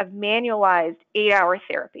sessions of manualized 8-hour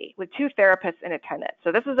therapy with 2 therapists in attendance.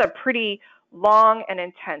 So this is a pretty long and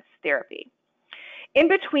intense therapy. In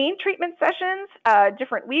between treatment sessions,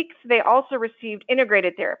 different weeks, they also received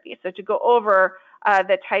integrated therapy, so to go over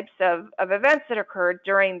the types of events that occurred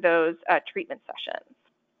during those treatment sessions.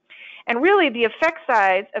 And really, the effect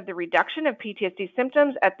size of the reduction of PTSD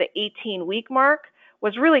symptoms at the 18-week mark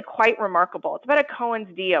was really quite remarkable. It's about a Cohen's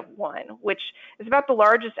d of 1, which is about the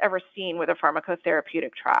largest ever seen with a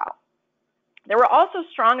pharmacotherapeutic trial. There were also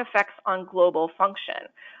strong effects on global function,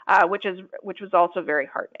 which was also very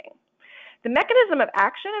heartening. The mechanism of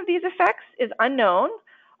action of these effects is unknown,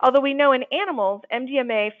 Although we know in animals,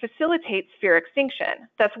 MDMA facilitates fear extinction.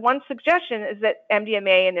 Thus, one suggestion is that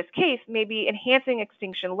MDMA in this case may be enhancing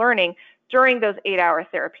extinction learning during those 8-hour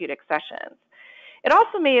therapeutic sessions. It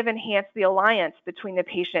also may have enhanced the alliance between the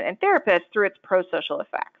patient and therapist through its pro-social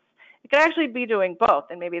effects. It could actually be doing both,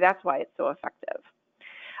 and maybe that's why it's so effective.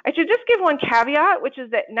 I should just give one caveat, which is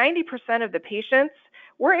that 90% of the patients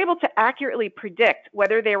were able to accurately predict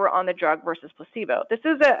whether they were on the drug versus placebo. This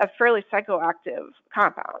is a fairly psychoactive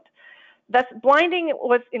compound. Thus, blinding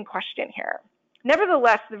was in question here.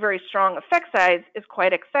 Nevertheless, the very strong effect size is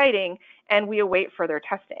quite exciting, and we await further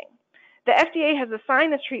testing. The FDA has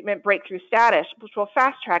assigned this treatment breakthrough status, which will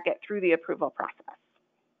fast-track it through the approval process.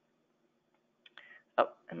 Oh,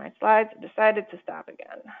 and my slides decided to stop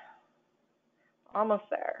again. Almost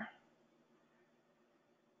there.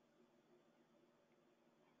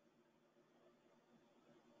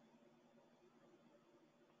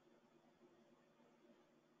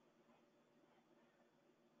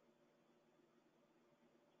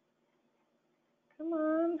 Come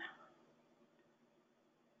on.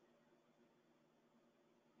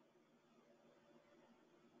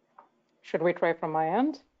 Should we try from my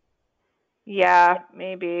end? Yeah,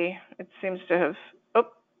 maybe. It seems to have, oh.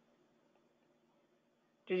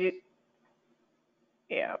 Did you,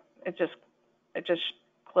 yeah, it just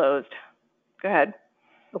closed. Go ahead.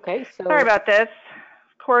 Okay, so. Sorry about this.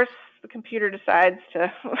 Of course, the computer decides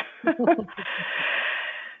to.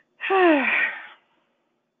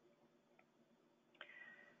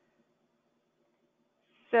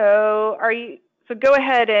 So go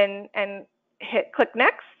ahead and click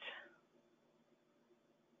next.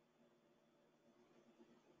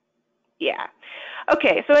 Yeah.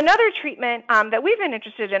 Okay, so another treatment that we've been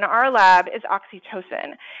interested in our lab is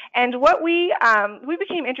oxytocin. And what we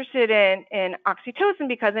became interested in oxytocin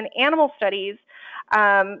because in animal studies,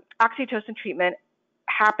 oxytocin treatment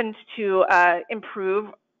happened to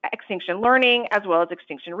improve extinction learning as well as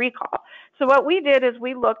extinction recall. So what we did is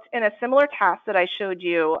we looked in a similar task that I showed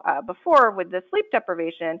you before with the sleep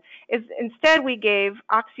deprivation, is instead we gave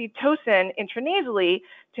oxytocin intranasally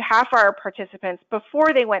to half our participants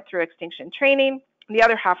before they went through extinction training. The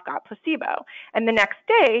other half got placebo. And the next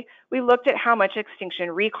day, we looked at how much extinction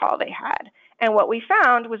recall they had. And what we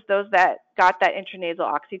found was those that got that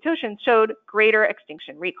intranasal oxytocin showed greater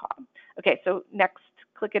extinction recall. Okay, so next,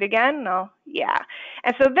 click it again. No, yeah.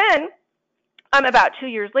 And so then, about 2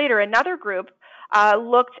 years later, another group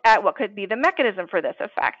looked at what could be the mechanism for this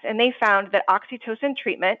effect. And they found that oxytocin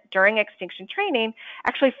treatment during extinction training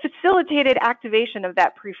actually facilitated activation of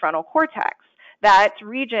that prefrontal cortex, that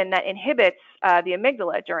region that inhibits the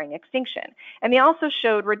amygdala during extinction. And they also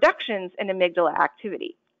showed reductions in amygdala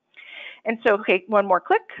activity. And so, okay, one more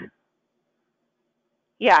click.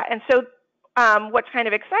 Yeah, and so what's kind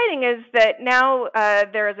of exciting is that now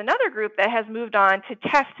there is another group that has moved on to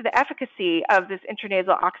test the efficacy of this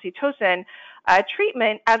intranasal oxytocin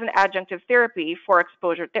treatment as an adjunctive therapy for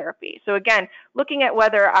exposure therapy. So again, looking at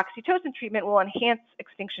whether oxytocin treatment will enhance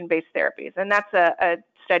extinction-based therapies, and that's a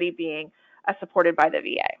study being supported by the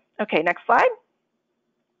VA. Okay, next slide.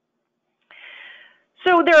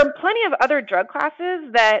 So there are plenty of other drug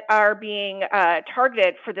classes that are being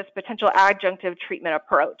targeted for this potential adjunctive treatment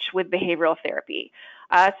approach with behavioral therapy.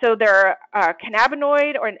 So there are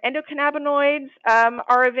cannabinoid or endocannabinoids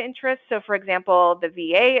are of interest. So for example, the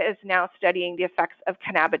VA is now studying the effects of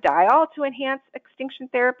cannabidiol to enhance extinction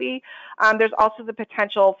therapy. There's also the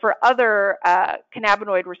potential for other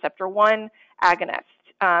cannabinoid receptor 1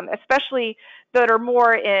 agonists, especially that are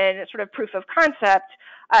more in sort of proof of concept,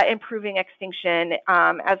 improving extinction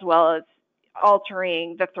as well as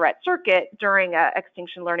altering the threat circuit during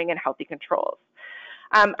extinction learning and healthy controls.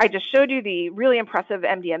 I just showed you the really impressive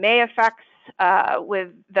MDMA effects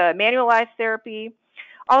with the manualized therapy.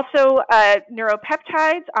 Also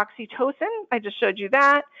neuropeptides, oxytocin, I just showed you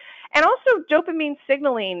that. And also dopamine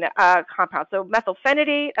signaling compounds, so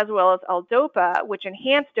methylphenidate as well as L-DOPA, which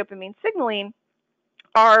enhance dopamine signaling,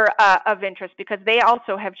 are of interest because they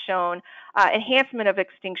also have shown enhancement of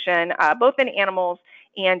extinction both in animals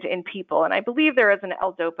and in people. And I believe there is an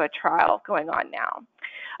L-DOPA trial going on now.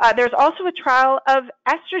 There's also a trial of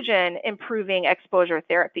estrogen improving exposure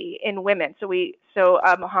therapy in women. So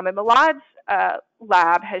Mohammed Milad's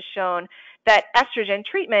lab has shown that estrogen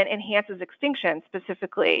treatment enhances extinction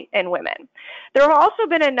specifically in women. There have also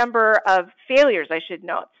been a number of failures, I should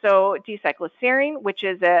note. So D-cycloserine, which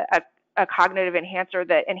is a cognitive enhancer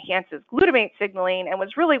that enhances glutamate signaling and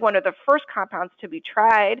was really one of the first compounds to be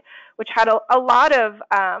tried, which had a lot of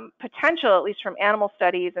potential, at least from animal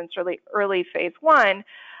studies and certainly early phase 1,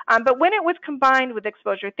 But when it was combined with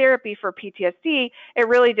exposure therapy for PTSD, it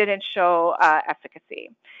really didn't show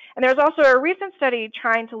efficacy. And there's also a recent study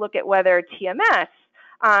trying to look at whether TMS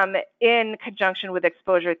in conjunction with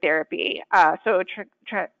exposure therapy, so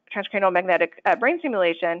transcranial magnetic brain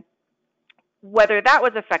stimulation, whether that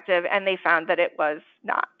was effective, and they found that it was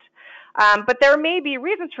not. But there may be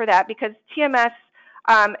reasons for that, because TMS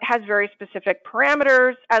has very specific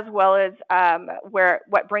parameters, as well as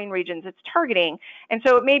what brain regions it's targeting. And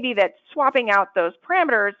so it may be that swapping out those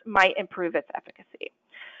parameters might improve its efficacy.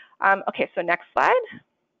 Okay, so next slide.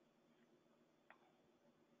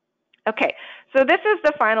 Okay, so this is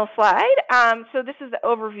the final slide. So this is the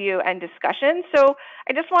overview and discussion. So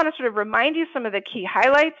I just want to sort of remind you some of the key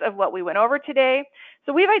highlights of what we went over today.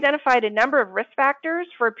 So we've identified a number of risk factors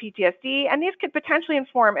for PTSD, and these could potentially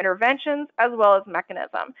inform interventions as well as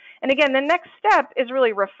mechanism. And again, the next step is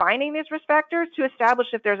really refining these risk factors to establish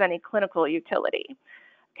if there's any clinical utility.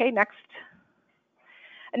 Okay, next.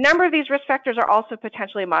 A number of these risk factors are also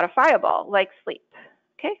potentially modifiable, like sleep.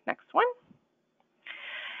 Okay, next one.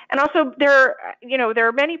 And also, there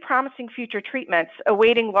are many promising future treatments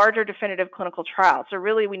awaiting larger definitive clinical trials. So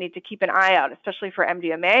really, we need to keep an eye out, especially for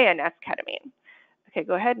MDMA and esketamine. Okay,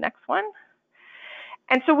 go ahead, next one.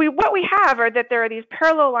 And so what we have are that there are these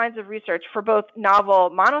parallel lines of research for both novel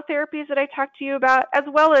monotherapies that I talked to you about, as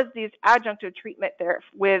well as these adjunctive treatment there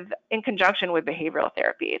in conjunction with behavioral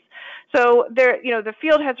therapies. So the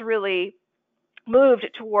field has really moved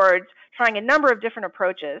towards trying a number of different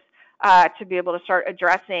approaches to be able to start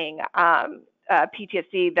addressing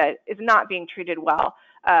PTSD that is not being treated well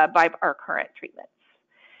by our current treatments.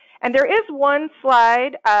 And there is one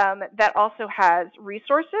slide that also has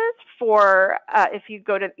resources for, if you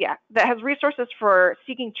go to, that has resources for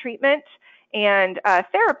seeking treatment and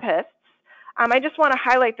therapists. I just want to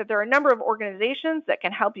highlight that there are a number of organizations that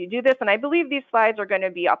can help you do this, and I believe these slides are going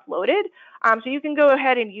to be uploaded. So you can go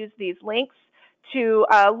ahead and use these links to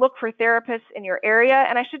look for therapists in your area.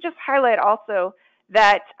 And I should just highlight also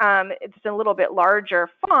that it's a little bit larger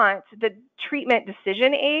font, the treatment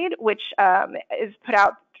decision aid, which is put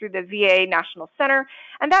out through the VA National Center.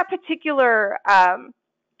 And that particular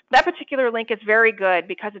link is very good,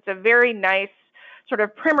 because it's a very nice sort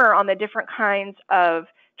of primer on the different kinds of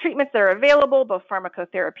treatments that are available, both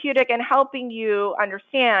pharmacotherapeutic, and helping you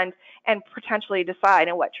understand and potentially decide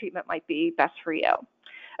on what treatment might be best for you.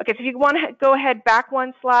 Okay, so if you want to go ahead back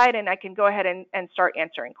one slide, and I can go ahead and start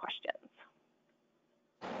answering questions.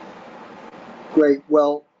 Great.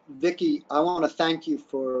 Well, Vicki, I want to thank you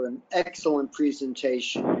for an excellent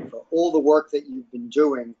presentation, for all the work that you've been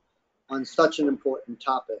doing on such an important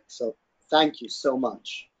topic. So thank you so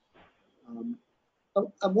much.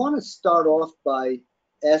 I want to start off by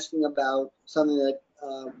asking about something that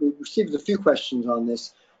we received a few questions on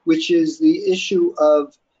this, which is the issue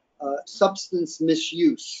of substance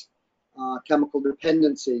misuse, chemical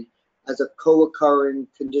dependency, as a co-occurring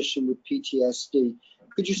condition with PTSD.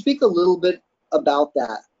 Could you speak a little bit about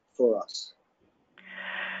that for us?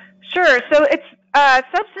 Sure. So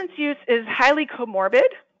substance use is highly comorbid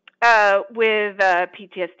with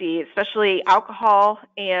PTSD, especially alcohol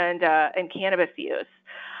and cannabis use.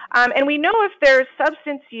 And we know if there's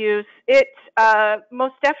substance use, it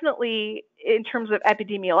most definitely, in terms of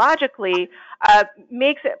epidemiologically,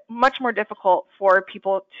 makes it much more difficult for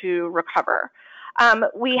people to recover.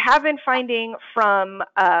 We have been finding from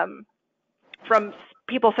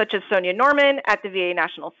people such as Sonia Norman at the VA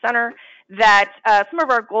National Center that some of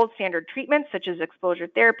our gold standard treatments, such as exposure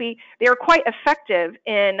therapy, they are quite effective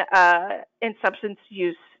in substance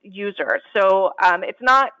use users. So it's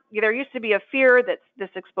not, there used to be a fear that this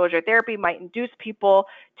exposure therapy might induce people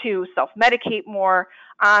to self-medicate more,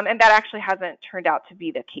 and that actually hasn't turned out to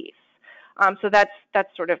be the case. So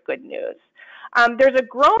that's sort of good news. There's a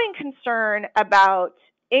growing concern about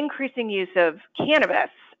increasing use of cannabis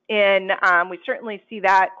we certainly see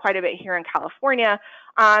that quite a bit here in California,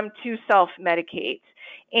 to self-medicate.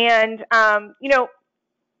 And,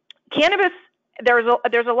 cannabis,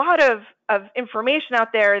 there's a lot of information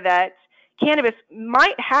out there that cannabis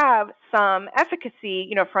might have some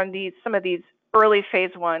efficacy, from some of these early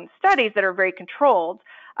phase 1 studies that are very controlled,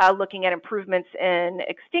 looking at improvements in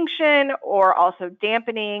extinction or also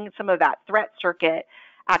dampening some of that threat circuit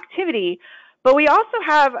activity. But we also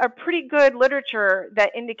have a pretty good literature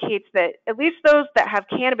that indicates that at least those that have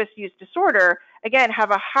cannabis use disorder, again,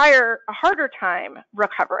 have a harder time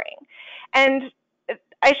recovering. And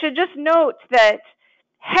I should just note that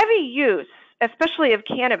heavy use, especially of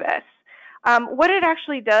cannabis, what it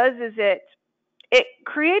actually does is it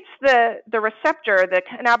creates the receptor, the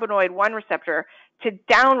cannabinoid 1 receptor, to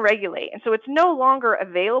downregulate. And so it's no longer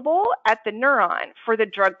available at the neuron for the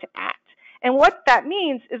drug to act. And what that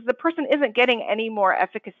means is the person isn't getting any more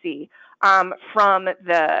efficacy from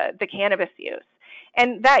the cannabis use.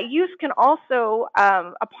 And that use can also,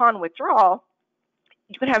 upon withdrawal,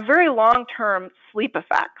 you can have very long-term sleep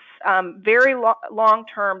effects, very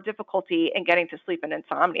long-term difficulty in getting to sleep and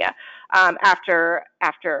insomnia after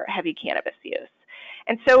heavy cannabis use.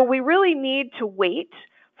 And so we really need to wait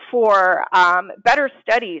for better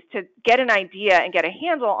studies to get an idea and get a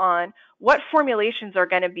handle on what formulations are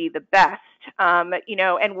going to be the best,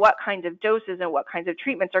 and what kinds of doses and what kinds of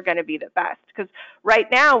treatments are going to be the best. Because right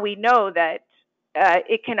now we know that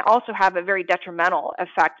it can also have a very detrimental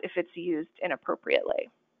effect if it's used inappropriately.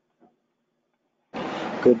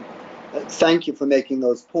 Good. Thank you for making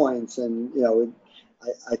those points. And,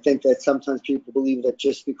 I think that sometimes people believe that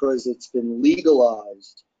just because it's been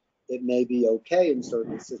legalized, it may be okay in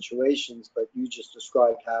certain situations, but you just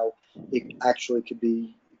described how it actually could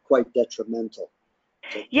be quite detrimental.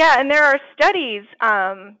 Yeah, and there are studies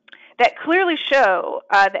that clearly show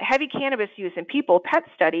that heavy cannabis use in people, PET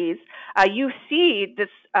studies, you see this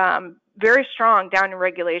very strong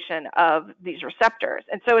downregulation of these receptors.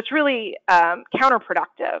 And so it's really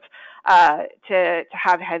counterproductive to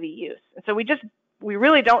have heavy use. And so we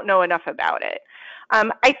really don't know enough about it.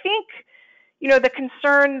 I think, the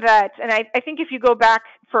concern that, and I think if you go back,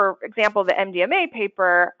 for example, the MDMA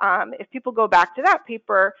paper, if people go back to that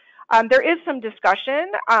paper, there is some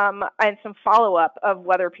discussion and some follow-up of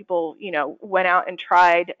whether people, went out and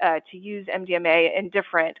tried to use MDMA in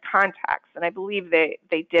different contexts, and I believe they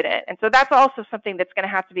didn't. And so that's also something that's going to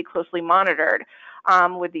have to be closely monitored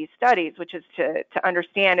with these studies, which is to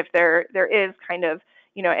understand if there is kind of,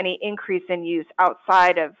 any increase in use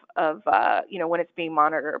outside of when it's being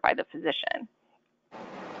monitored by the physician.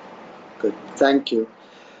 Good, thank you.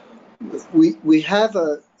 We have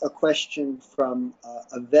a question from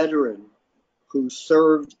a veteran who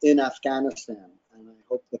served in Afghanistan, and I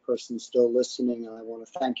hope the person's still listening, and I want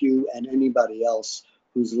to thank you and anybody else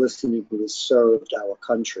who's listening who has served our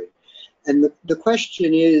country. And the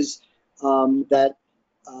question is that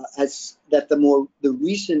the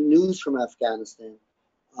recent news from Afghanistan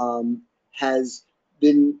has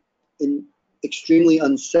been extremely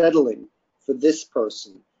unsettling for this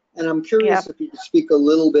person. And I'm curious if you could speak a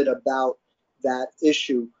little bit about that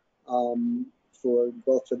issue for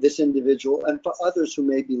both for this individual and for others who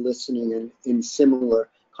may be listening in similar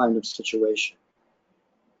kind of situation.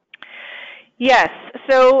 Yes.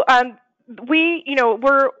 So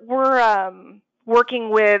we're working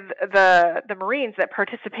with the Marines that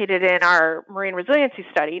participated in our Marine resiliency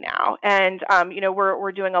study now, and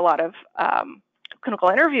we're doing a lot of clinical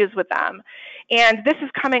interviews with them, and this is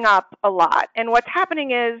coming up a lot. And what's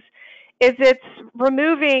happening is it's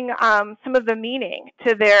removing some of the meaning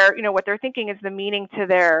to their, what they're thinking is the meaning to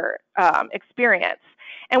their experience.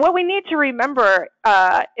 And what we need to remember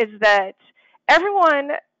is that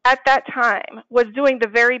everyone at that time was doing the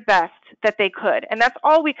very best that they could, and that's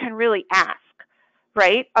all we can really ask,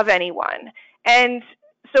 right, of anyone. And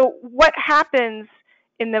so what happens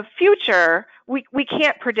in the future, we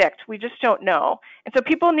can't predict. We just don't know. And so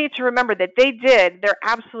people need to remember that they did their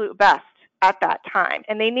absolute best at that time.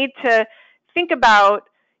 And they need to think about,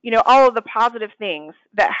 all of the positive things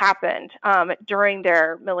that happened during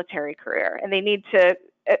their military career. And they need to,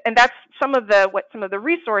 and that's what some of the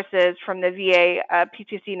resources from the VA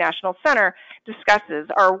PTSD National Center discusses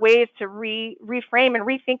are ways to reframe and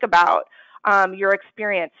rethink about your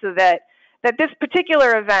experience so that this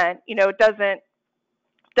particular event,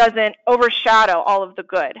 doesn't overshadow all of the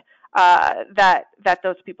good that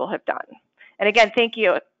those people have done. And again, thank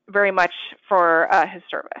you very much for his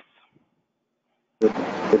service.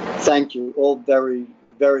 Thank you. All very,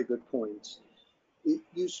 very good points.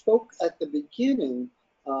 You spoke at the beginning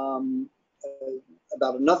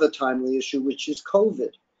about another timely issue, which is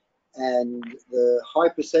COVID, and the high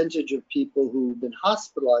percentage of people who've been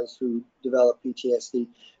hospitalized who develop PTSD.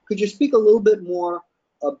 Could you speak a little bit more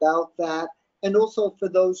about that? And also for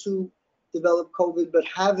those who develop COVID but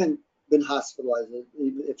haven't been hospitalized,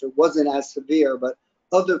 if it wasn't as severe, but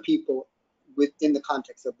other people within the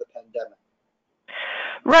context of the pandemic.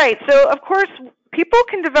 Right. So, of course, people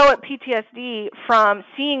can develop PTSD from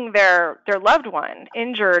seeing their loved one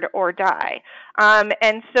injured or die.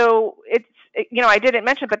 And so it's, I didn't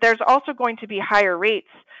mention, but there's also going to be higher rates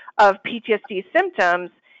of PTSD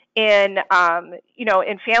symptoms in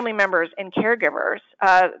family members and caregivers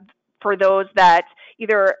for those that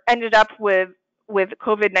either ended up with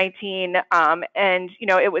COVID-19 and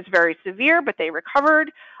it was very severe, but they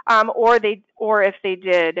recovered, or if they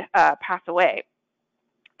did pass away.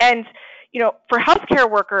 And for healthcare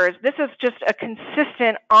workers, this is just a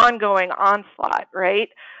consistent, ongoing onslaught, right?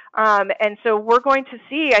 And so we're going to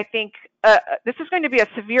see, I think, this is going to be a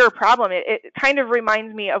severe problem. It kind of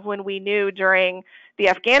reminds me of when we knew during the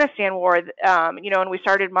Afghanistan war, when we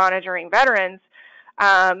started monitoring veterans,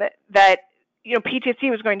 that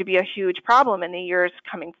PTSD was going to be a huge problem in the years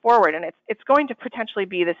coming forward, and it's going to potentially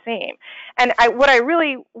be the same. And what I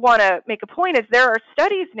really want to make a point is there are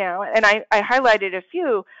studies now, and I highlighted a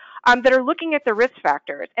few, that are looking at the risk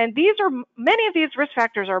factors, and many of these risk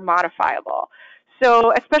factors are modifiable.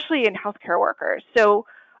 So especially in healthcare workers. So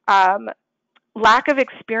lack of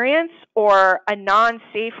experience or a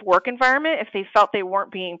non-safe work environment if they felt they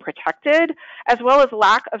weren't being protected, as well as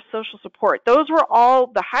lack of social support. Those were all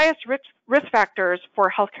the highest risk factors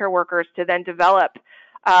for healthcare workers to then develop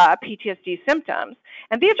PTSD symptoms.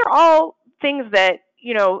 And these are all things that,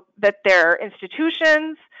 that their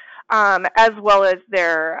institutions, as well as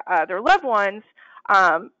their loved ones,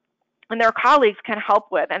 and their colleagues can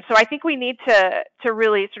help with. And so I think we need to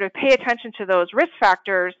really sort of pay attention to those risk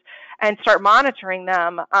factors and start monitoring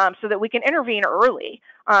them so that we can intervene early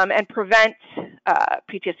and prevent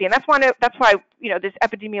PTSD. And that's why this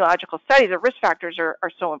epidemiological studies of risk factors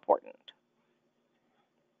are so important.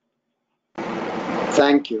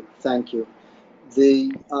 Thank you.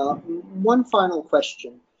 The one final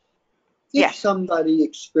question. If somebody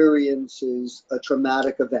experiences a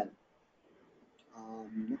traumatic event,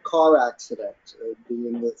 a car accident,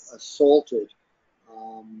 being assaulted,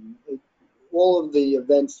 all of the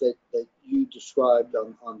events that you described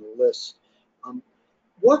on the list,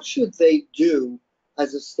 what should they do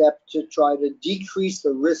as a step to try to decrease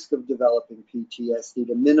the risk of developing PTSD,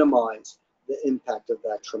 to minimize the impact of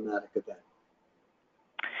that traumatic event?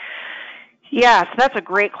 Yes, that's a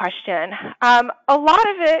great question. A lot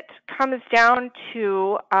of it comes down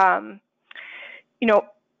to,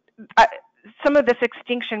 some of this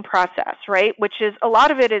extinction process, right? Which is, a lot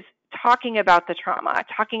of it is talking about the trauma,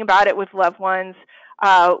 talking about it with loved ones,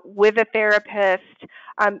 with a therapist,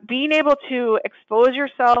 being able to expose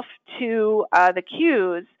yourself to the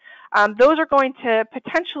cues. Those are going to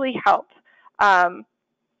potentially help and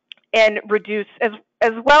reduce,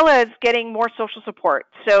 as well as getting more social support.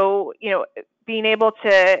 So, being able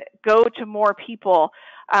to go to more people,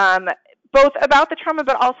 both about the trauma,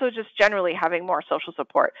 but also just generally having more social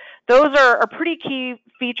support. Those are pretty key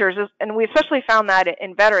features, and we especially found that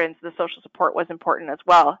in veterans, the social support was important as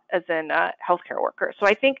well as in healthcare workers. So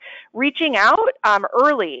I think reaching out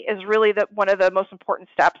early is really one of the most important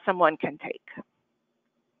steps someone can take.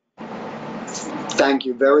 Thank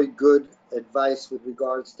you. Very good advice with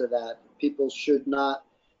regards to that. People should not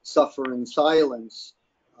suffer in silence.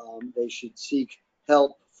 They should seek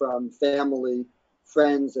help from family,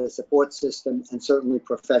 friends, a support system, and certainly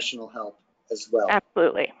professional help as well.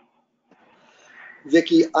 Absolutely.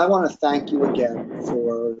 Vicki, I want to thank you again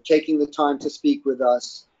for taking the time to speak with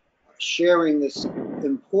us, sharing this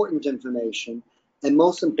important information, and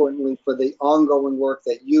most importantly, for the ongoing work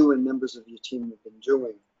that you and members of your team have been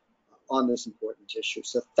doing on this important issue.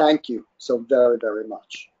 So thank you so very, very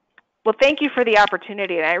much. Well, thank you for the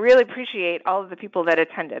opportunity, and I really appreciate all of the people that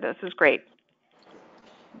attended. This was great.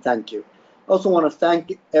 Thank you. I also want to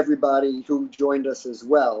thank everybody who joined us as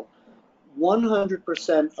well.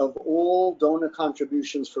 100% of all donor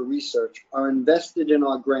contributions for research are invested in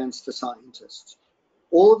our grants to scientists.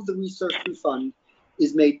 All of the research we fund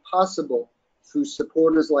is made possible through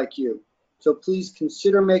supporters like you. So please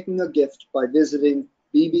consider making a gift by visiting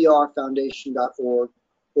bbrfoundation.org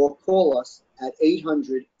or call us at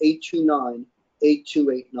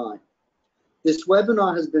 800-829-8289. This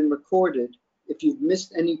webinar has been recorded. If you've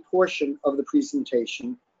missed any portion of the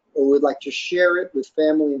presentation or would like to share it with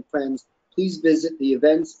family and friends, please visit the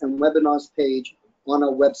events and webinars page on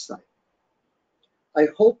our website. I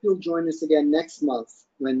hope you'll join us again next month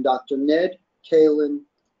when Dr. Ned Kalin,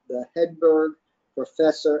 the Hedberg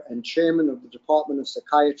Professor and Chairman of the Department of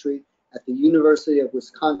Psychiatry at the University of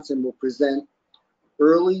Wisconsin, will present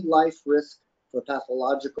Early Life Risk for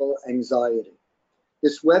Pathological Anxiety.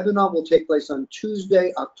 This webinar will take place on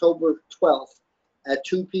Tuesday, October 12th at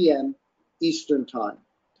 2 p.m. Eastern Time.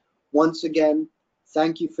 Once again,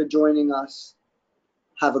 thank you for joining us.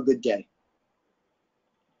 Have a good day.